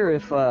 I wonder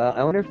if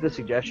the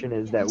suggestion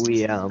is that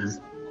we,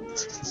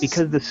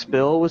 because the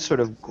spill was sort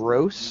of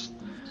gross,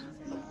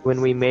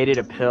 when we made it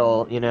a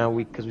pill,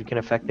 because we can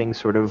affect things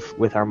sort of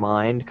with our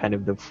mind, kind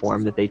of the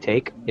form that they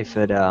take. If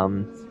it,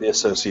 the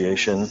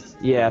association.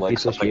 Yeah, like the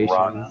association.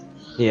 rotten.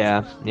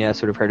 Yeah,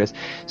 sort of hurt us.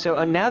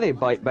 So now they,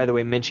 by the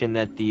way, mention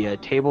that the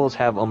tables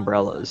have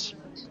umbrellas.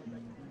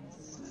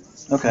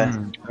 Okay.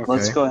 Okay.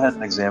 Let's go ahead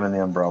and examine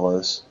the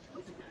umbrellas.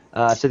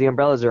 So the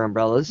umbrellas are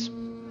umbrellas.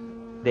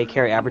 They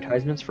carry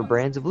advertisements for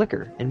brands of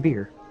liquor and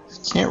beer.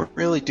 Can't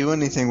really do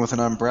anything with an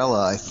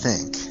umbrella, I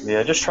think.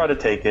 Yeah, just try to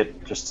take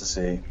it just to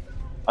see.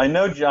 I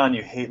know, John,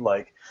 you hate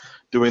like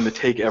doing the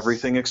take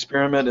everything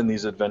experiment in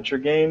these adventure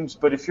games,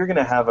 but if you're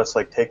gonna have us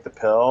like take the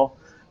pill,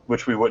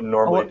 which we wouldn't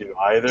normally do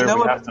either, you know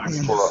we what? have to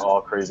explore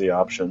all crazy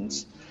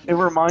options. It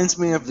reminds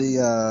me of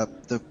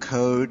the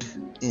code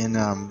in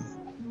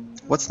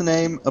what's the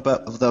name of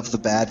the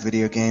bad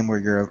video game where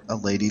you're a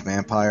lady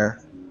vampire?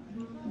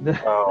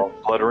 Oh,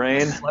 Blood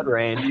Rain. Blood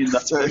Rain.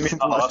 The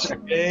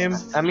awesome game.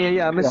 I mean,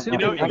 yeah, I'm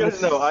assuming. You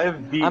guys know I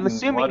have beaten I'm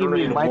assuming Blood you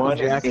mean Rain Michael 1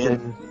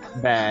 Jackson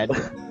bad.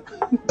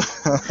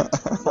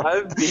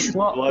 I've beaten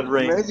Blood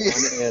Rain 1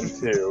 and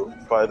 2,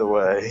 by the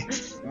way,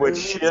 which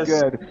she has.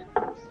 Good.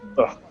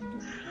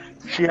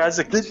 She has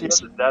a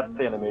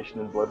death animation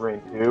in Blood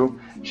Rain 2.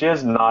 She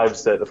has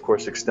knives that, of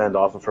course, extend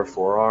off of her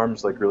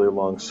forearms like really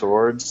long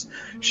swords.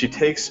 She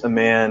takes a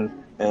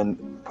man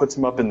and puts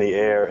him up in the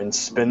air and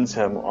spins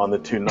him on the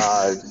two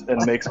knives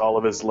and makes all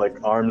of his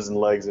like arms and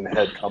legs and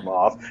head come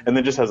off, and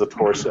then just has a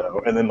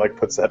torso and then like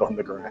puts that on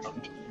the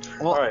ground.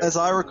 Well, Right. as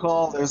I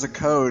recall, there's a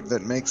code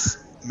that makes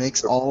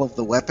all of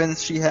the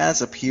weapons she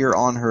has appear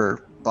on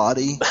her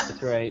body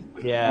That's right.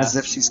 Yeah. as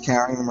if she's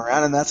carrying them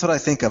around, and that's what I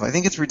think of. I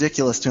think it's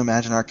ridiculous to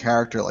imagine our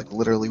character like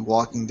literally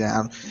walking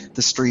down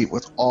the street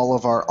with all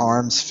of our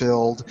arms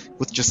filled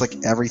with just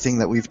like everything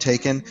that we've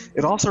taken.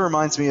 It also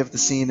reminds me of the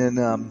scene in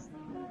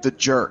The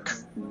Jerk,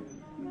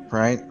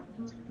 right?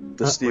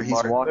 The Steve where he's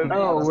Martin walking.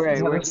 movie? Oh, right.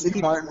 Yeah, Where the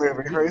Steve Martin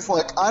movie. Where he's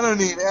like, I don't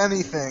need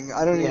anything.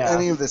 I don't need Yeah.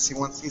 any of this.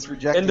 He's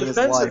rejecting In his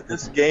defense life. of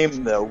this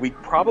game, though, we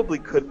probably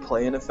could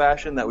play in a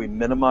fashion that we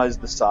minimize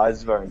the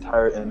size of our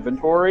entire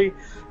inventory,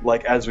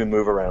 like as we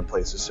move around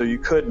places. So you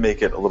could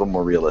make it a little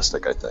more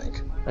realistic, I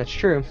think. That's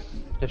true.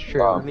 That's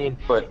true. I mean,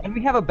 and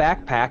we have a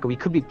backpack. We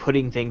could be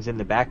putting things in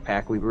the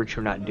backpack, which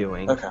we're not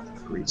doing. Okay.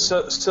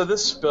 So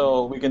this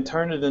spill, we can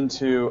turn it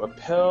into a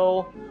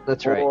pill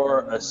That's right.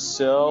 or a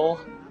sill,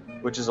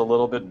 which is a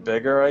little bit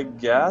bigger, I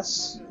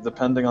guess,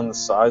 depending on the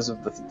size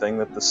of the thing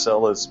that the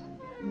sill is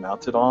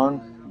mounted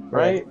on,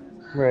 right?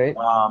 Right.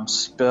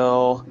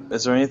 Spill.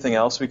 Is there anything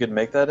else we could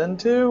make that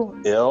into?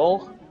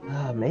 Ill?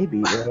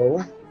 Maybe.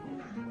 Ill.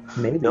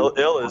 Maybe.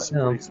 Ill is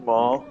pretty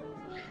small.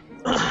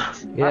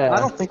 Yeah. I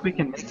don't think we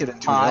can make it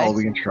into Pie? all.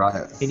 We can try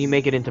it. Can you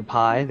make it into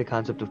pie? The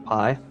concept of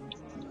pie.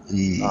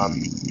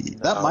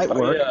 That might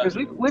work yeah. because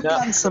we've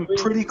gotten some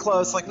pretty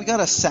close. Like we got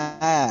a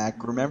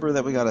sag. Remember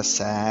that we got a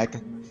sag.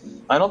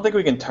 I don't think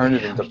we can turn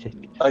it into.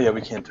 Oh yeah,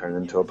 we can't turn it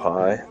into a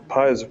pie.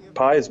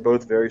 Pie is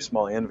both very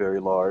small and very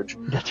large.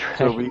 That's right.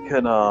 So we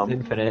can.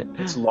 Infinite.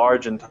 It's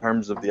large in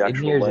terms of the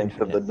actual nears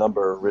length of the infinite.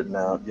 number written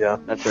out. Yeah,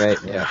 That's right.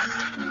 Yeah.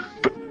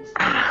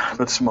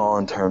 but small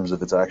in terms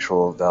of its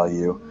actual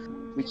value.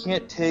 We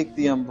can't take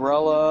the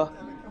umbrella.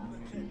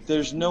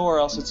 There's nowhere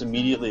else that's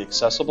immediately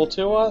accessible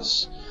to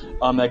us.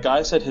 That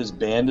guy said his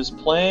band is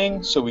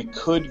playing, so we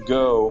could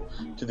go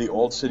to the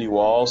old city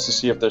walls to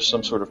see if there's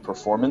some sort of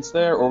performance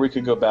there, or we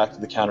could go back to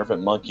the Counterfeit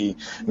Monkey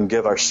and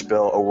give our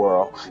spill a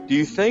whirl. Do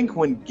you think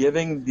when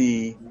giving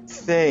the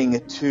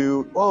thing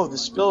to... Oh, the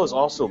spill is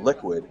also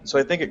liquid, so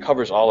I think it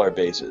covers all our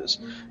bases.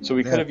 So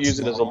we could have used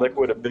it as a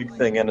liquid, a big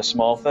thing, and a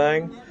small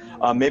thing.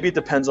 Maybe it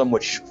depends on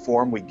which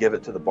form we give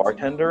it to the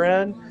bartender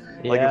in.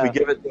 Like if we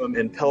give it to him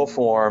in pill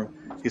form,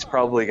 he's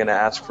probably going to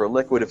ask for a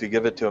liquid. If you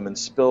give it to him in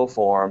spill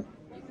form,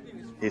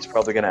 he's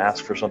probably going to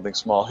ask for something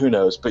small. Who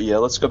knows? But yeah,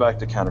 let's go back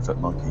to Counterfeit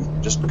Monkey.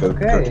 Just go.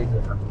 Okay.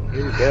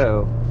 Here we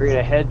go. We're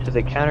gonna head to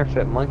the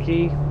Counterfeit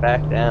Monkey,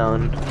 back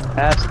down,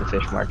 past the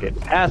fish market,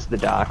 past the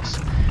docks.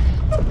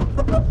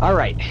 All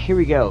right, here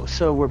we go.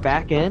 So we're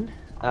back in.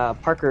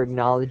 Parker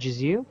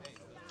acknowledges you.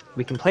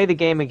 We can play the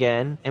game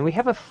again, and we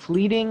have a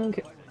fleeting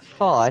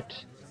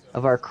thought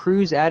of our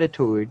crew's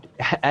attitude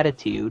to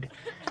Atlantis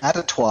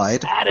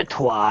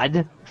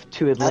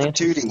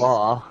Attitudey.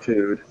 Law.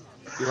 Dude.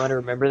 You want to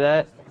remember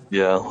that?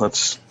 Yeah,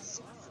 let's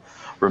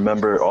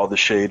remember all the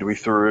shade we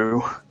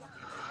threw.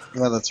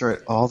 Yeah, that's right.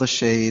 All the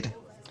shade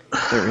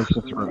there is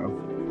to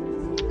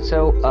throw.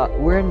 So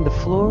we're in the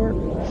Fleur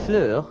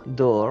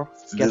d'Or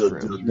guest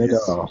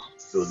room.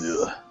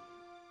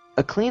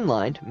 A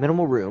clean-lined,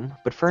 minimal room,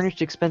 but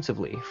furnished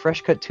expensively.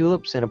 Fresh-cut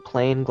tulips in a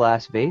plain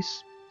glass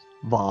vase,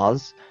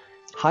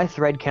 high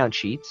thread count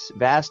sheets,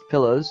 vast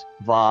pillows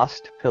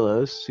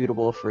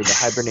suitable for the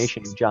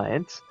hibernation of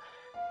giants.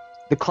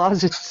 The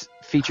closets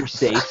feature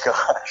safes,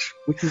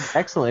 which is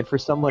excellent for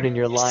someone in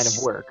your line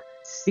of work,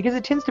 because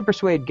it tends to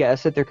persuade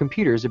guests that their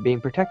computers are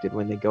being protected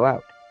when they go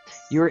out.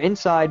 You are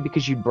inside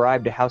because you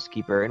bribed a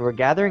housekeeper and were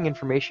gathering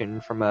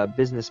information from a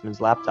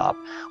businessman's laptop,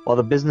 while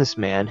the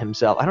businessman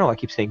himself, I don't know why I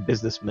keep saying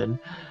businessman,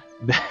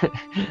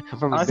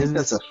 from a I think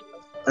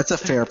that's a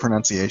fair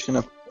pronunciation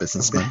of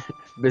businessman.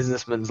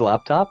 businessman's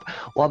laptop,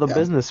 while the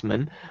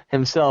businessman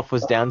himself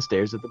was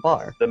downstairs at the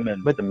bar. The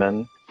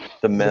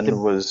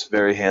men was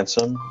very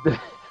handsome.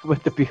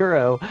 But the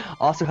bureau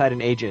also had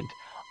an agent,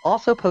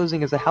 also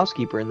posing as a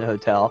housekeeper in the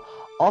hotel,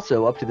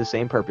 also up to the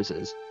same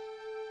purposes.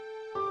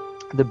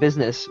 The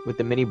business with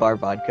the minibar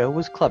vodka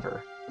was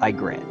clever, I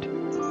grant.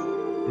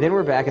 Then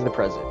we're back in the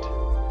present.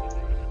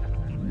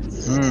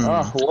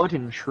 Oh, what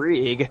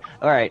intrigue!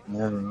 All right.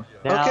 Yeah. Now,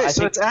 Okay, I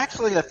so think, it's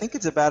actually, I think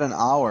it's about an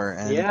hour.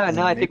 And, yeah, and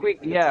no, I maybe-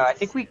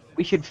 think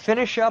we should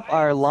finish up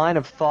our line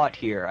of thought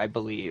here. I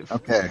believe.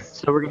 Okay.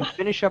 So we're gonna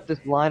finish up this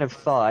line of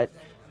thought.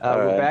 All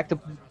We're right. back to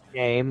the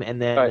game,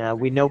 and then All right.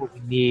 we know what we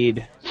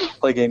need.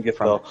 Play game, get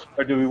From- Phil.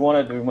 Or do we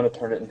want to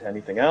turn it into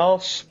anything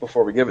else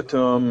before we give it to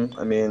him?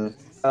 I mean,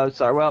 Oh,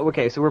 sorry. Well,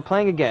 okay. So we're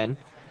playing again,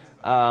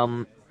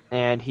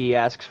 and he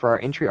asks for our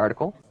entry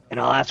article. And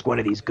I'll ask one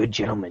of these good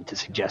gentlemen to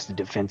suggest a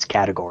defense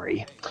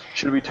category.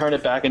 should we turn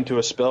it back into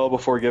a spell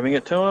before giving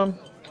it to him?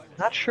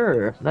 Not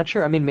sure.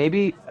 I mean,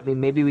 maybe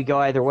we go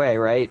either way,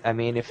 right? I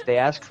mean, if they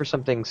ask for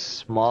something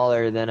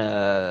smaller than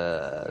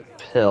a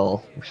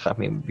pill, I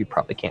mean, we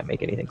probably can't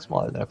make anything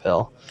smaller than a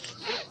pill.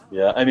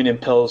 Yeah, I mean, in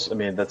pills, I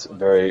mean, that's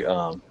very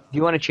Do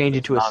you want to change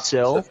it to a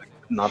sill?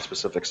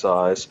 non-specific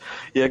size.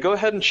 Yeah, go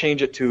ahead and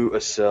change it to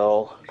a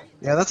sill.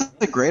 Yeah, that's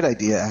a great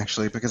idea,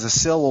 actually, because a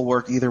sill will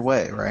work either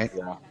way, right?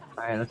 Yeah.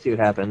 All right, let's see what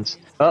happens.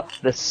 Oh,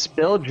 the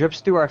spill drips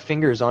through our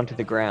fingers onto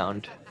the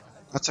ground.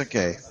 That's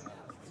okay.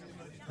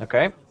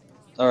 Okay.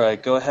 All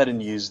right, go ahead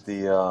and use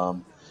the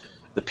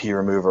pee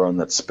remover on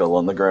that spill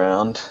on the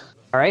ground.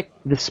 All right.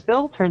 The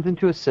spill turns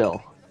into a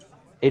sill.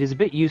 It is a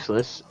bit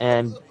useless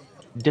and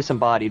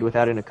disembodied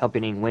without an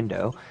accompanying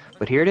window,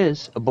 but here it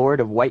is, a board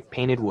of white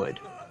painted wood.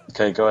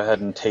 Okay, go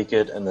ahead and take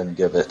it and then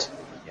give it.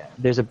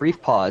 There's a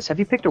brief pause. Have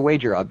you picked a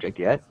wager object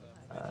yet?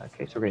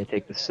 Okay, so we're going to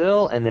take the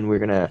sill, and then we're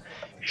going to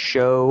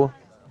show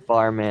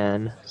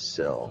barman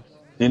sill.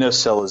 You know,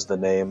 sill is the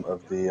name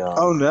of the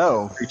Oh,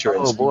 no. creature.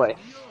 Oh, boy.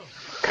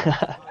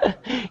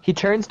 He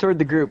turns toward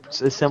the group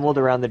assembled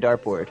around the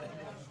dartboard.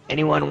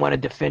 Anyone want to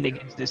defend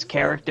against this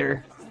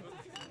character?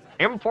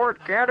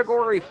 Import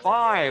category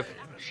 5,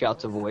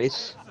 shouts a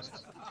voice.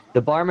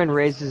 The barman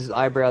raises his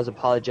eyebrows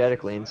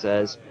apologetically and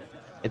says,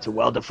 It's a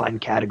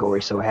well-defined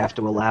category, so I have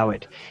to allow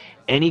it.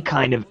 Any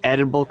kind of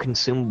edible,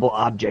 consumable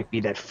object, be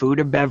that food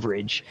or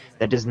beverage,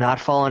 that does not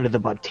fall under the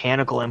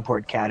botanical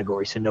import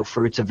category, so no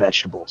fruits or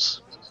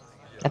vegetables.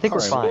 I think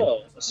we're fine.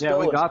 Yeah,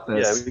 we got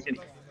this. Yeah,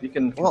 we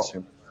can Well-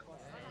 consume.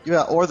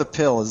 Yeah, or the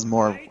pill is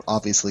more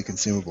obviously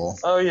consumable.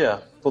 Oh yeah,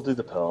 we'll do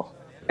the pill.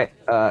 Okay,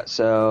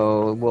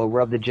 so we'll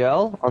rub the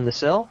gel on the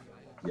sill.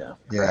 Yeah.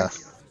 Yeah.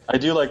 I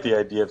do like the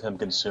idea of him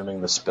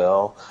consuming the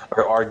spill,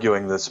 or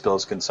arguing the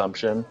spill's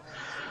consumption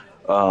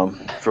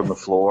from the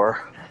floor.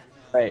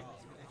 Right.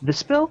 The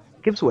spill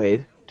gives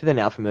way to the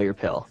now familiar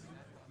pill.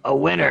 A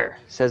winner!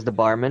 Says the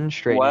barman,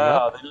 straightening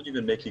Wow, up. they don't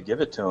even make you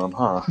give it to him,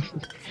 huh?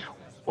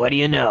 What do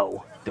you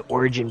know? The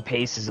origin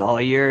pace is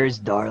all yours,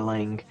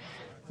 darling.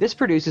 This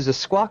produces a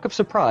squawk of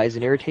surprise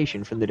and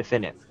irritation from the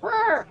defendant.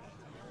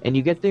 And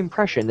you get the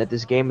impression that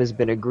this game has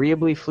been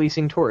agreeably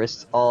fleecing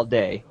tourists all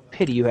day.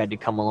 Pity you had to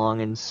come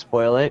along and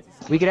spoil it.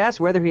 We could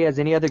ask whether he has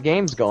any other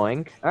games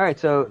going. Alright,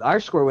 so our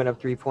score went up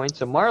 3 points,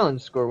 so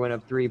Marlon's score went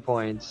up 3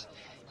 points.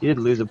 You did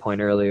lose a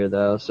point earlier,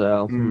 though,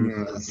 so...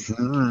 But he's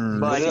still-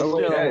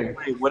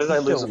 Wait, what did I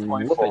lose a still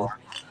point whooping.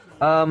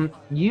 for?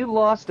 You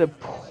lost a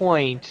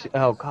point.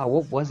 Oh, God,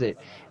 what was it?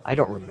 I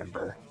don't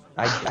remember.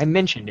 I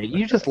mentioned it.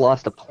 You just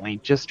lost a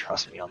point. Just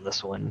trust me on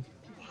this one.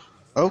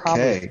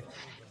 Okay.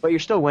 But you're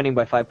still winning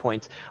by 5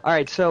 points. All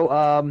right, so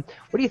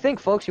what do you think,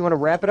 folks? You want to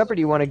wrap it up, or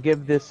do you want to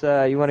give this?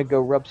 You want to go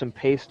rub some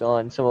paste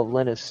on some of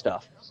Lena's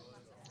stuff?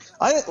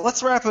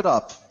 Let's wrap it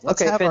up.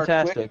 Let's Okay, have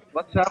fantastic.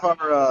 Let's have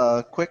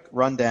our quick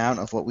rundown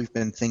of what we've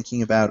been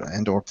thinking about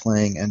and/or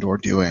playing and/or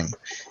doing.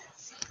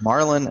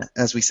 Marlon,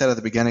 as we said at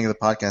the beginning of the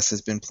podcast,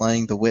 has been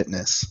playing The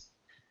Witness.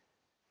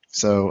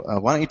 So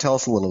why don't you tell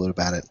us a little bit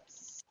about it?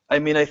 I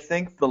mean, I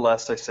think the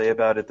less I say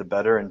about it, the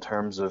better in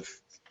terms of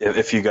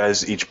if you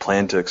guys each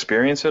plan to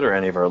experience it or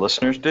any of our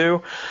listeners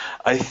do.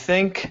 I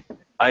think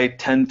I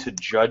tend to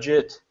judge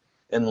it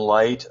in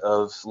light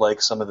of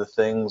like some of the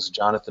things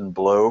Jonathan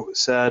Blow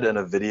said in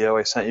a video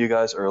I sent you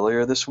guys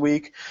earlier this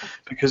week,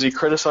 because he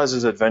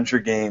criticizes adventure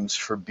games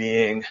for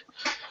being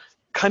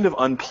kind of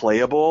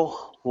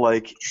unplayable,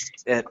 like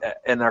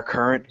in our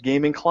current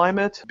gaming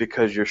climate,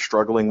 because you're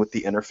struggling with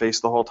the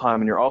interface the whole time,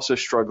 and you're also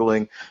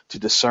struggling to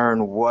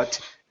discern what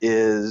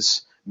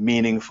is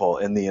meaningful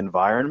in the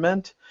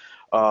environment.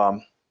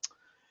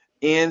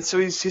 And so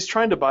he's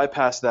trying to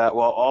bypass that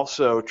while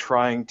also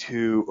trying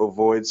to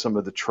avoid some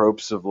of the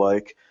tropes of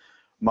like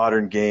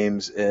modern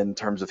games in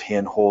terms of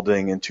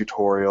hand-holding and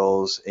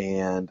tutorials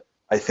and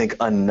I think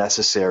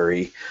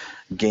unnecessary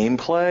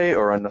gameplay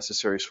or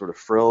unnecessary sort of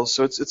frills.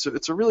 So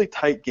it's a really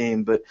tight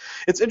game, but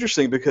it's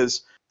interesting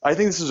because I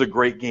think this is a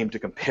great game to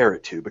compare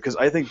it to, because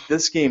I think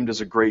this game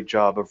does a great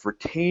job of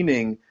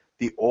retaining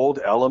the old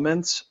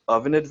elements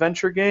of an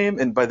adventure game,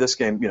 and by this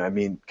game, I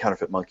mean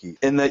Counterfeit Monkey,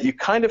 in that you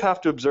kind of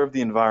have to observe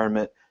the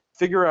environment,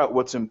 figure out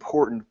what's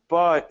important,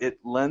 but it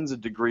lends a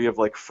degree of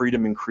like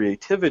freedom and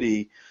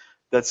creativity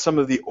that some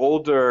of the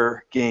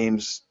older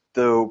games,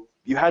 though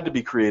you had to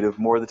be creative,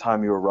 more of the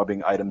time you were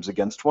rubbing items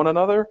against one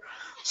another.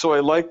 So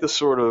I like the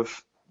sort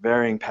of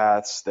varying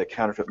paths that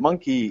Counterfeit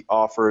Monkey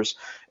offers.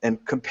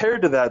 And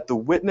compared to that, The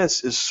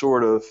Witness is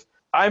sort of,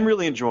 I'm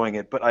really enjoying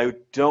it, but I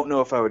don't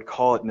know if I would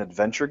call it an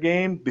adventure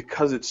game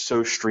because it's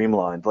so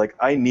streamlined. Like,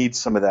 I need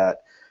some of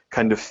that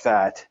kind of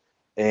fat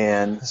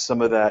and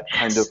some of that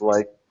kind of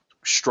like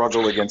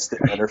struggle against the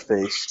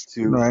interface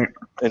to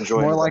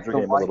enjoy an adventure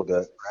game a little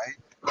bit.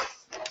 Right?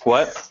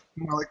 What?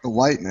 More like the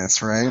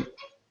whiteness, right?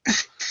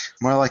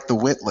 More like the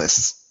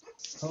witless.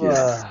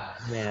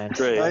 Man.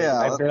 Great. Oh, yeah.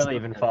 I barely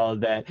even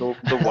followed that. The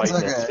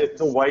whiteness. okay.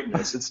 The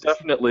whiteness. It's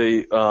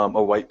definitely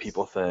a white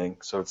people thing,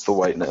 so it's the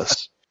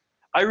whiteness.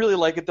 I really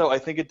like it, though. I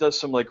think it does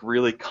some like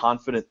really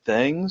confident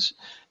things,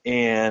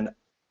 and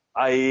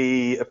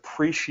I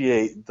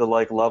appreciate the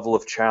like level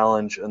of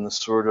challenge and the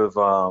sort of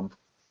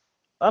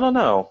I don't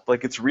know,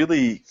 like it's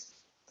really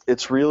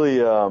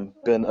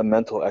been a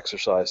mental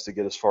exercise to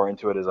get as far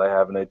into it as I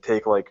have, and I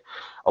take like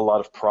a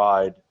lot of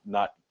pride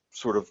not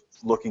sort of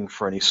looking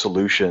for any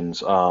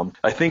solutions.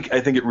 I think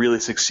it really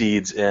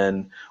succeeds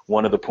in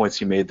one of the points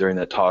he made during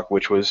that talk,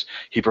 which was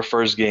he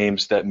prefers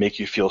games that make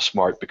you feel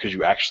smart because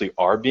you actually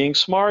are being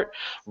smart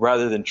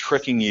rather than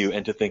tricking you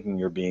into thinking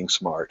you're being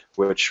smart,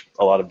 which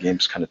a lot of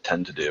games kind of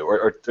tend to do,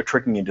 or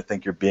tricking you to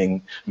think you're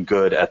being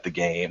good at the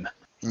game.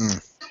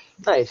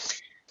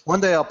 Nice. One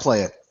day I'll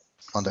play it.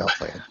 Monday I'll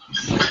play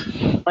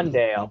it.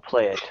 Monday I'll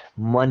play it.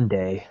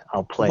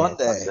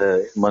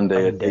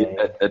 Monday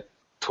at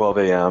 12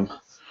 a.m.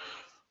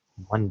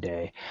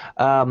 Monday.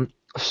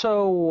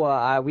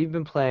 So we've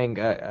been playing,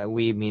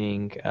 we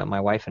meaning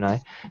my wife and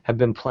I, have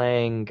been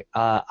playing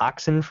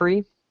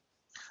Oxenfree.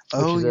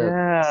 Oh,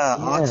 yeah,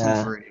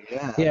 Oxenfree.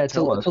 Yeah, yeah, it's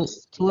a little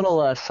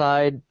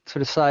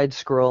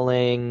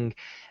side-scrolling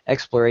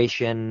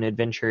exploration,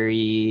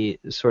 adventure-y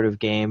sort of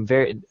game.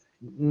 Very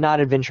not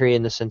adventure-y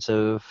in the sense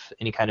of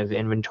any kind of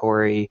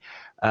inventory.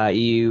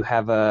 You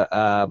have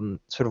a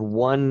sort of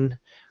one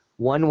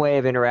way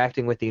of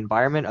interacting with the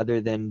environment other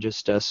than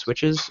just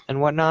switches and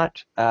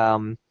whatnot.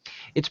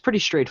 It's pretty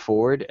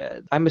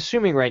straightforward. I'm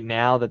assuming right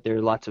now that there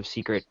are lots of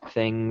secret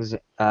things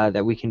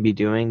that we can be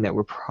doing that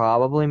we're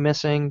probably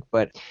missing,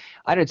 but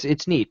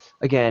it's neat.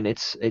 Again,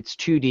 it's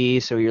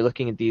 2D, so you're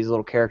looking at these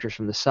little characters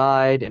from the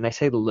side, and I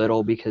say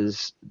little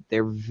because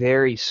they're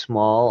very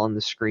small on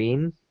the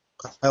screen.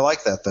 I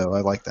like that, though.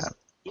 I like that.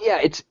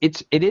 Yeah, it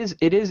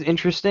is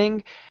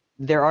interesting.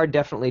 There are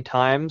definitely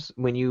times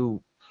when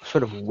you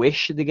sort of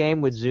wish the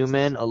game would zoom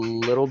in a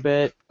little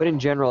bit, but in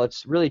general,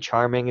 it's really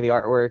charming. The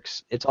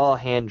artworks, it's all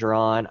hand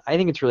drawn. I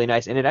think it's really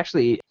nice, and it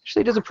actually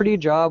does a pretty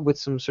good job with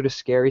some sort of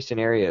scary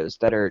scenarios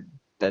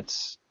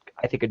that's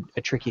I think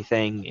a tricky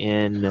thing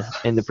in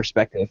the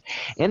perspective.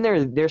 And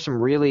there's some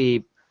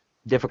really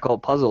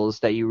difficult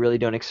puzzles that you really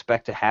don't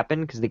expect to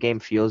happen because the game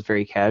feels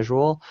very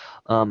casual.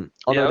 Although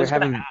they're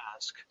having.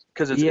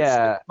 Because it's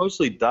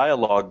mostly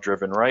dialogue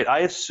driven, right?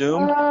 I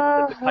assumed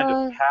that the kind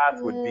of path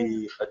would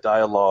be a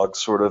dialogue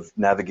sort of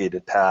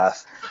navigated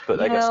path, but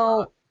I guess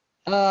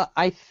not.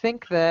 I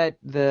think that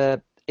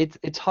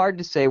it's hard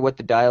to say what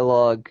the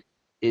dialogue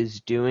is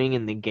doing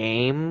in the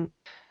game.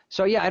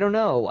 So yeah, I don't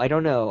know.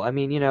 I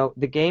mean,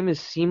 the game is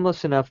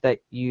seamless enough that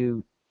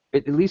you,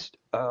 at least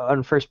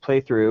on first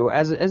playthrough,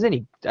 as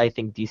any I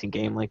think decent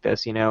game like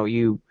this, you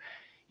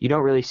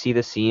don't really see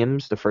the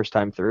seams the first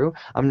time through.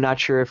 I'm not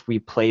sure if we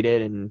played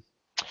it and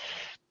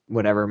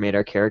whatever made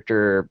our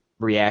character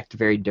react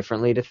very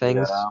differently to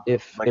things. Yeah,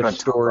 if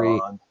story,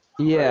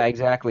 yeah,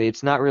 exactly.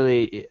 It's not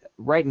really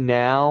right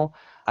now.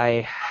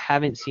 I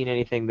haven't seen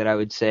anything that I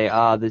would say,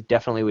 this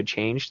definitely would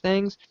change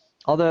things.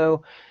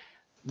 Although,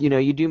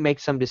 you do make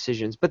some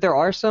decisions, but there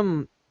are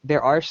some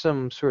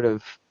sort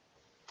of,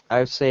 I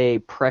would say,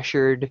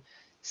 pressured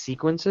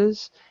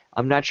sequences.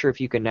 I'm not sure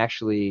if you can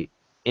actually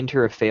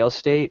enter a fail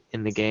state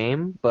in the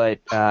game, but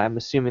I'm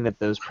assuming that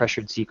those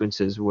pressured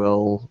sequences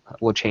will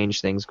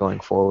change things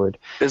going forward.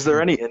 Is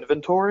there any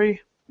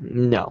inventory?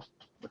 No.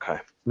 Okay.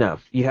 No.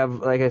 You have,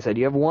 like I said,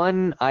 you have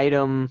one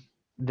item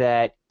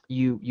that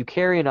you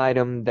carry an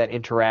item that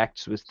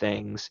interacts with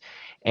things,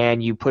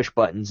 and you push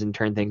buttons and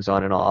turn things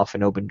on and off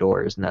and open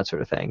doors and that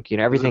sort of thing.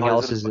 Everything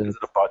else is it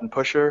a button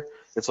pusher?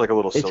 It's like a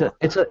little cylinder.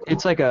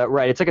 It's like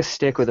a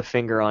stick with a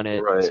finger on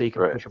it, so you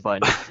can push a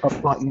button. A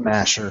button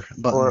masher.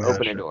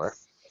 Open a door.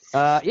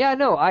 I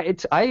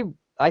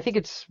think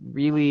it's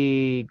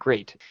really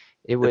great.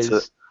 It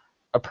was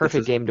a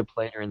perfect game to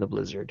play during the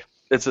blizzard.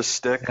 It's a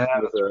stick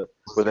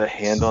with a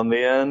hand on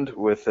the end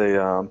with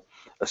a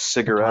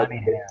cigarette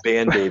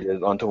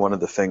band-aided onto one of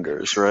the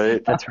fingers,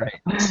 right? That's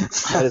right.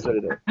 That is what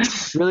it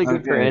is. Really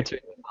good for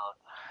answering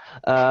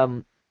the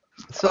phone.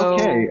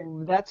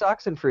 That's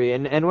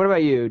Oxenfree. And what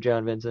about you,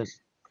 John Vincent?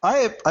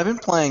 I've been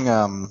playing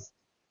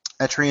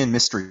Etrian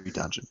Mystery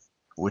Dungeon,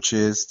 which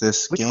is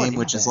this game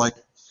which is like,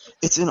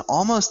 it's an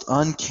almost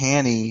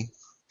uncanny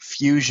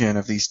fusion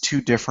of these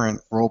two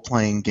different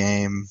role-playing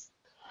game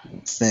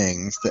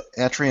things. The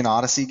Etrian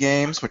Odyssey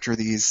games, which are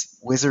these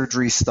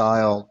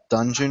wizardry-style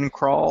dungeon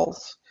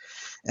crawls,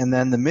 and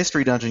then the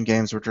Mystery Dungeon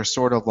games, which are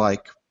sort of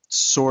like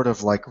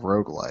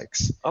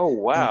roguelikes. Oh,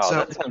 wow.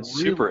 That sounds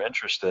super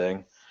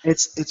interesting.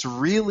 It's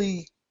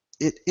really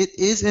it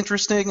is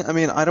interesting. I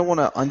mean, I don't want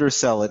to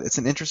undersell it. It's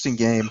an interesting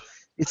game.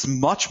 It's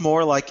much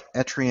more like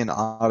Etrian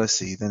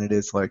Odyssey than it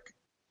is like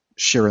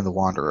Shiren the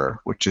Wanderer,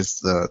 which is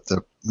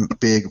the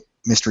big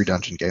mystery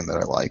dungeon game that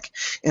I like,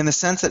 in the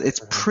sense that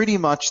it's pretty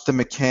much the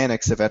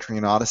mechanics of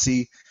Etrian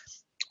Odyssey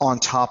on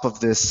top of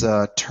this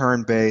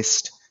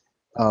turn-based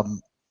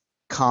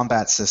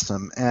combat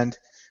system. And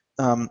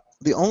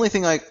the only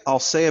thing I'll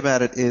say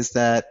about it is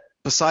that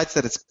besides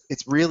that,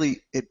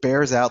 it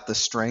bears out the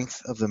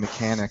strength of the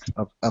mechanics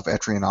of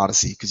Etrian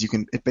Odyssey, because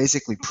it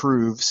basically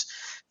proves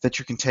that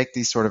you can take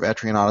these sort of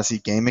Etrian Odyssey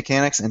game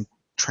mechanics and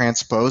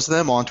transpose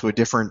them onto a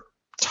different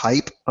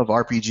type of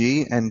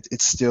RPG, and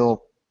it's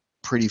still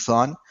pretty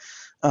fun.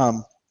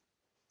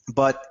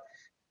 But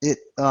it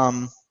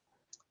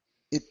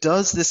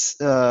does this.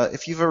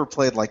 If you've ever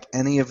played like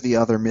any of the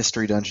other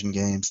mystery dungeon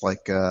games,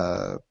 like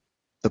the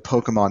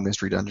Pokemon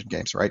mystery dungeon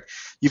games, right?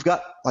 You've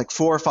got like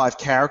 4 or 5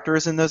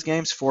 characters in those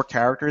games, 4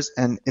 characters,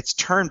 and it's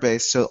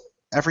turn-based, so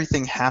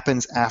everything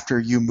happens after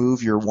you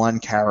move your one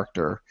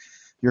character.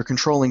 You're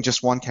controlling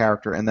just one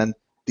character, and then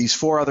these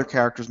 4 other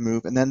characters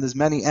move, and then as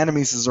many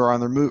enemies as are on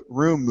the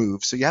room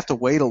move, so you have to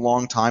wait a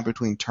long time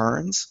between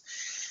turns.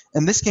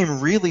 And this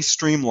game really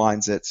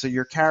streamlines it, so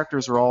your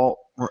characters are all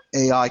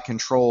AI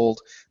controlled,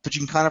 but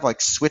you can kind of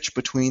like switch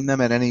between them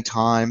at any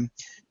time,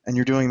 and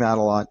you're doing that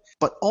a lot.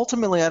 But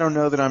ultimately, I don't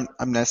know that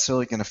I'm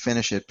necessarily going to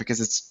finish it, because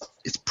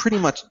it's pretty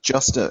much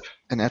just an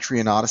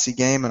Etrian Odyssey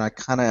game, and I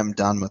kind of am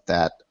done with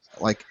that.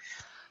 Like,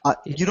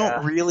 you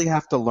don't really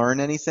have to learn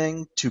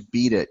anything to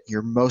beat it.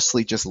 You're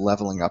mostly just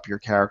leveling up your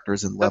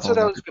characters and leveling up. That's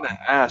what I was going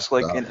to ask.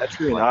 Like, in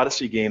Etrian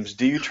Odyssey games,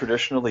 do you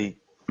traditionally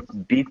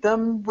beat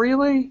them,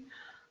 really?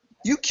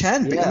 You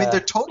can. I mean,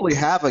 they totally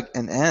have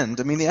an end.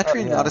 I mean, the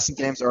Etrian Odyssey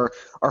games are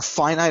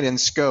finite in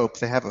scope.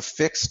 They have a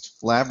fixed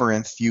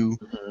labyrinth. You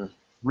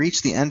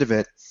reach the end of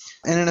it.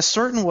 And in a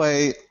certain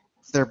way,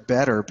 they're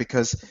better,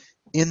 because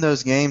in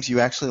those games, you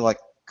actually like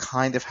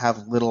kind of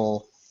have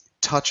little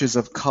touches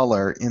of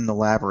color in the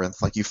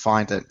labyrinth, like you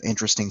find an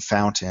interesting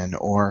fountain,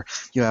 or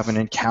you have an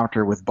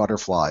encounter with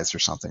butterflies or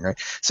something, right?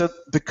 So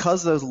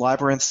because those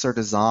labyrinths are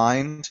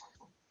designed,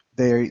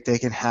 they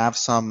can have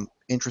some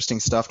interesting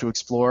stuff to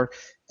explore.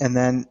 And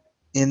then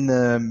in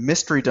the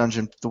mystery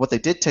dungeon, what they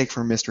did take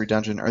from mystery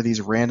dungeon are these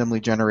randomly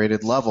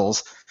generated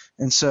levels,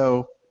 and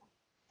so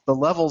the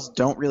levels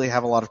don't really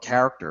have a lot of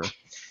character.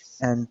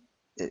 And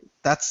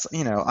that's,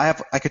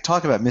 I could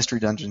talk about mystery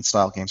dungeon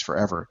style games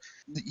forever.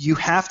 You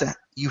have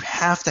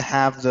to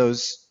have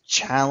those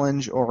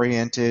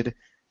challenge-oriented,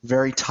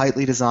 very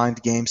tightly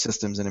designed game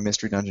systems in a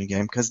mystery dungeon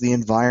game, because the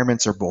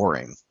environments are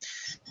boring,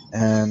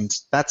 and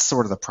that's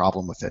sort of the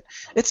problem with it.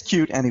 It's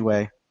cute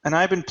anyway, and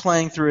I've been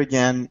playing through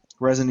again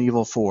Resident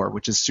Evil 4,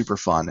 which is super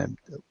fun, and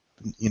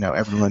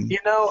everyone.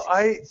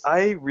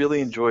 I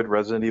really enjoyed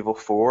Resident Evil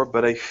 4,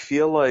 but I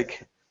feel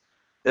like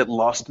it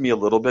lost me a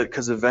little bit,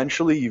 because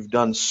eventually you've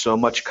done so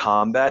much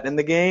combat in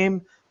the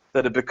game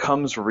that it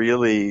becomes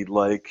really,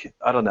 like,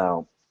 I don't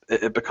know,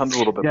 it becomes a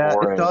little bit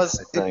boring. Yeah, it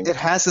does. It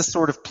has this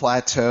sort of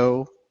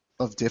plateau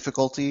of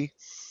difficulty,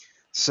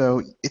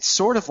 so it's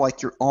sort of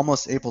like you're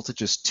almost able to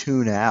just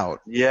tune out.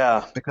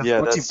 Yeah. Because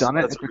once you've done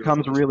it, it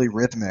becomes really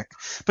rhythmic.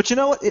 But you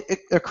know what? It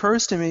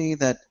occurs to me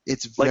that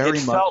it's very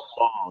much. Felt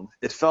long.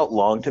 It felt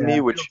long to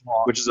me,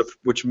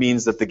 which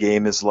means that the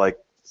game is like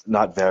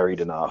not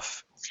varied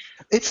enough.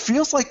 It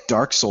feels like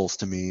Dark Souls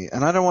to me,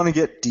 and I don't want to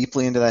get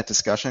deeply into that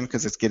discussion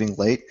because it's getting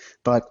late,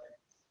 but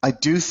I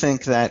do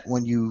think that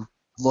when you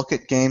look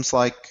at games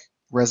like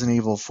Resident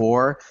Evil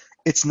 4,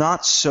 it's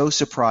not so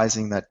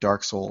surprising that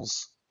Dark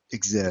Souls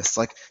exists.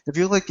 Like, if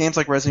you look at games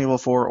like Resident Evil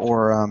 4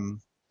 or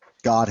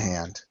God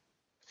Hand,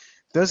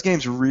 those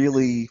games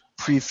really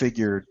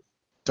prefigured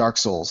Dark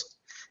Souls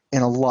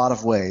in a lot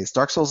of ways.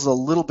 Dark Souls is a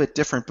little bit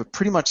different, but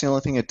pretty much the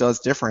only thing it does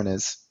different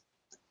is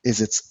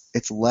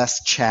it's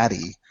less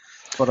chatty.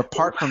 But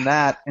apart from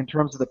that, in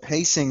terms of the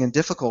pacing and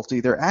difficulty,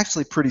 they're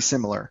actually pretty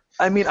similar.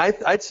 I mean,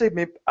 I'd say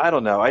maybe, I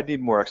don't know, I'd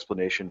need more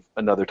explanation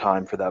another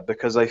time for that,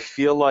 because I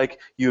feel like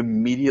you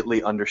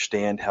immediately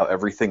understand how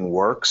everything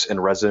works in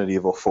Resident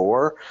Evil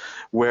 4,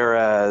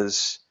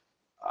 whereas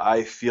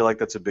I feel like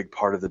that's a big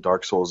part of the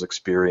Dark Souls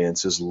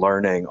experience, is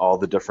learning all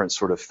the different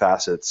sort of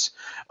facets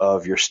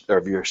of your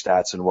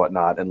stats and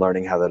whatnot, and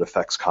learning how that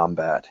affects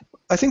combat.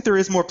 I think there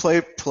is more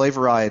play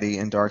variety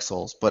in Dark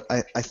Souls, but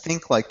I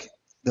think like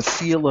the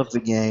feel of the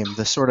game,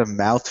 the sort of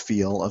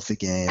mouthfeel of the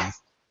game,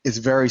 is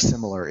very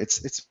similar.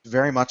 It's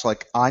very much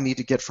like, I need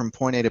to get from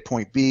point A to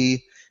point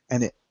B,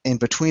 and in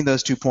between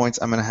those 2 points,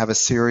 I'm going to have a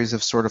series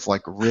of sort of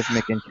like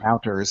rhythmic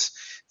encounters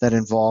that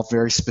involve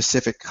very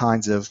specific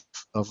kinds of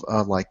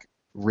like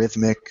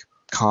rhythmic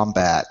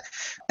combat,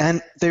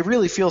 and they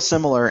really feel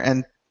similar.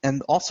 And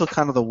also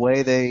kind of the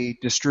way they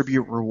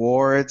distribute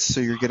rewards,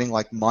 so you're getting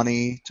like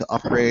money to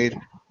upgrade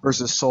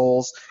versus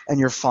souls, and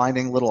you're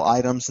finding little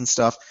items and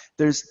stuff.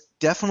 There's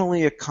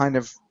definitely a kind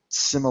of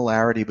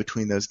similarity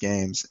between those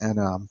games, and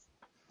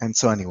And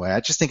so anyway,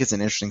 I just think it's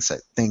an interesting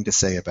thing to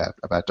say about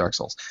Dark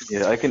Souls.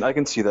 Yeah, I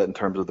can see that in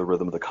terms of the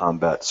rhythm of the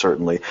combat,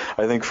 certainly.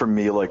 I think for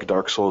me, like,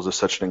 Dark Souls is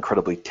such an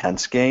incredibly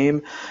tense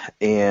game,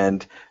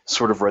 and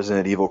sort of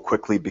Resident Evil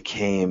quickly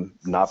became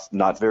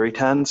not very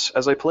tense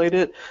as I played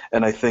it,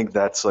 and I think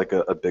that's like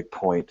a big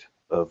point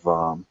of,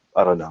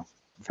 I don't know,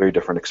 very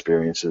different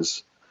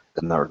experiences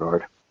in that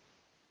regard.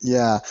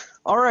 Yeah.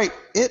 All right.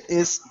 It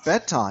is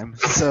bedtime.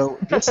 So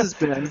this has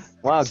been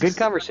Wow, good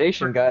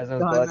conversation, guys. I'm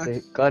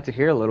glad to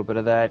hear a little bit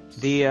of that.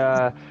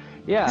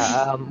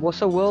 Well,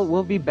 so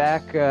we'll be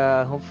back.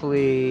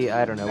 Hopefully,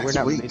 I don't know. Next We're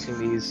not week. releasing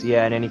these,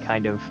 in any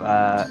kind of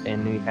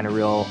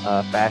real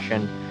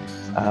fashion.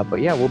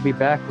 But yeah, we'll be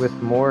back with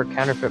more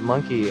Counterfeit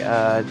Monkey.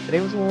 Today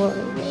was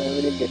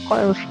we didn't get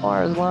quite as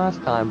far as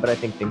last time, but I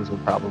think things will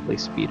probably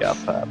speed up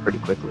pretty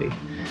quickly.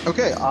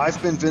 Okay,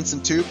 I've been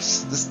Vincent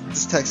Toops.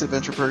 This Text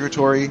Adventure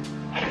Purgatory.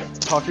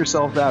 Talk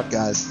yourselves out,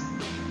 guys.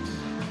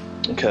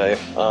 Okay,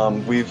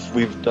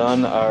 we've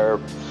done our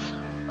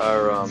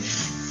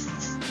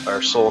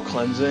soul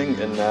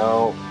cleansing, and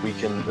now we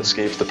can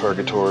escape the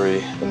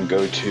purgatory and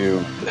go to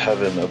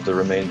heaven of the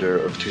remainder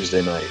of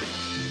Tuesday night.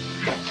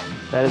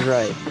 That is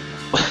right.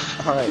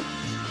 All right.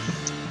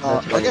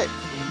 That's right. Okay.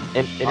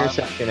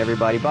 Interception,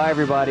 everybody. Bye,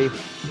 everybody.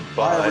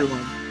 Bye,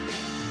 everyone.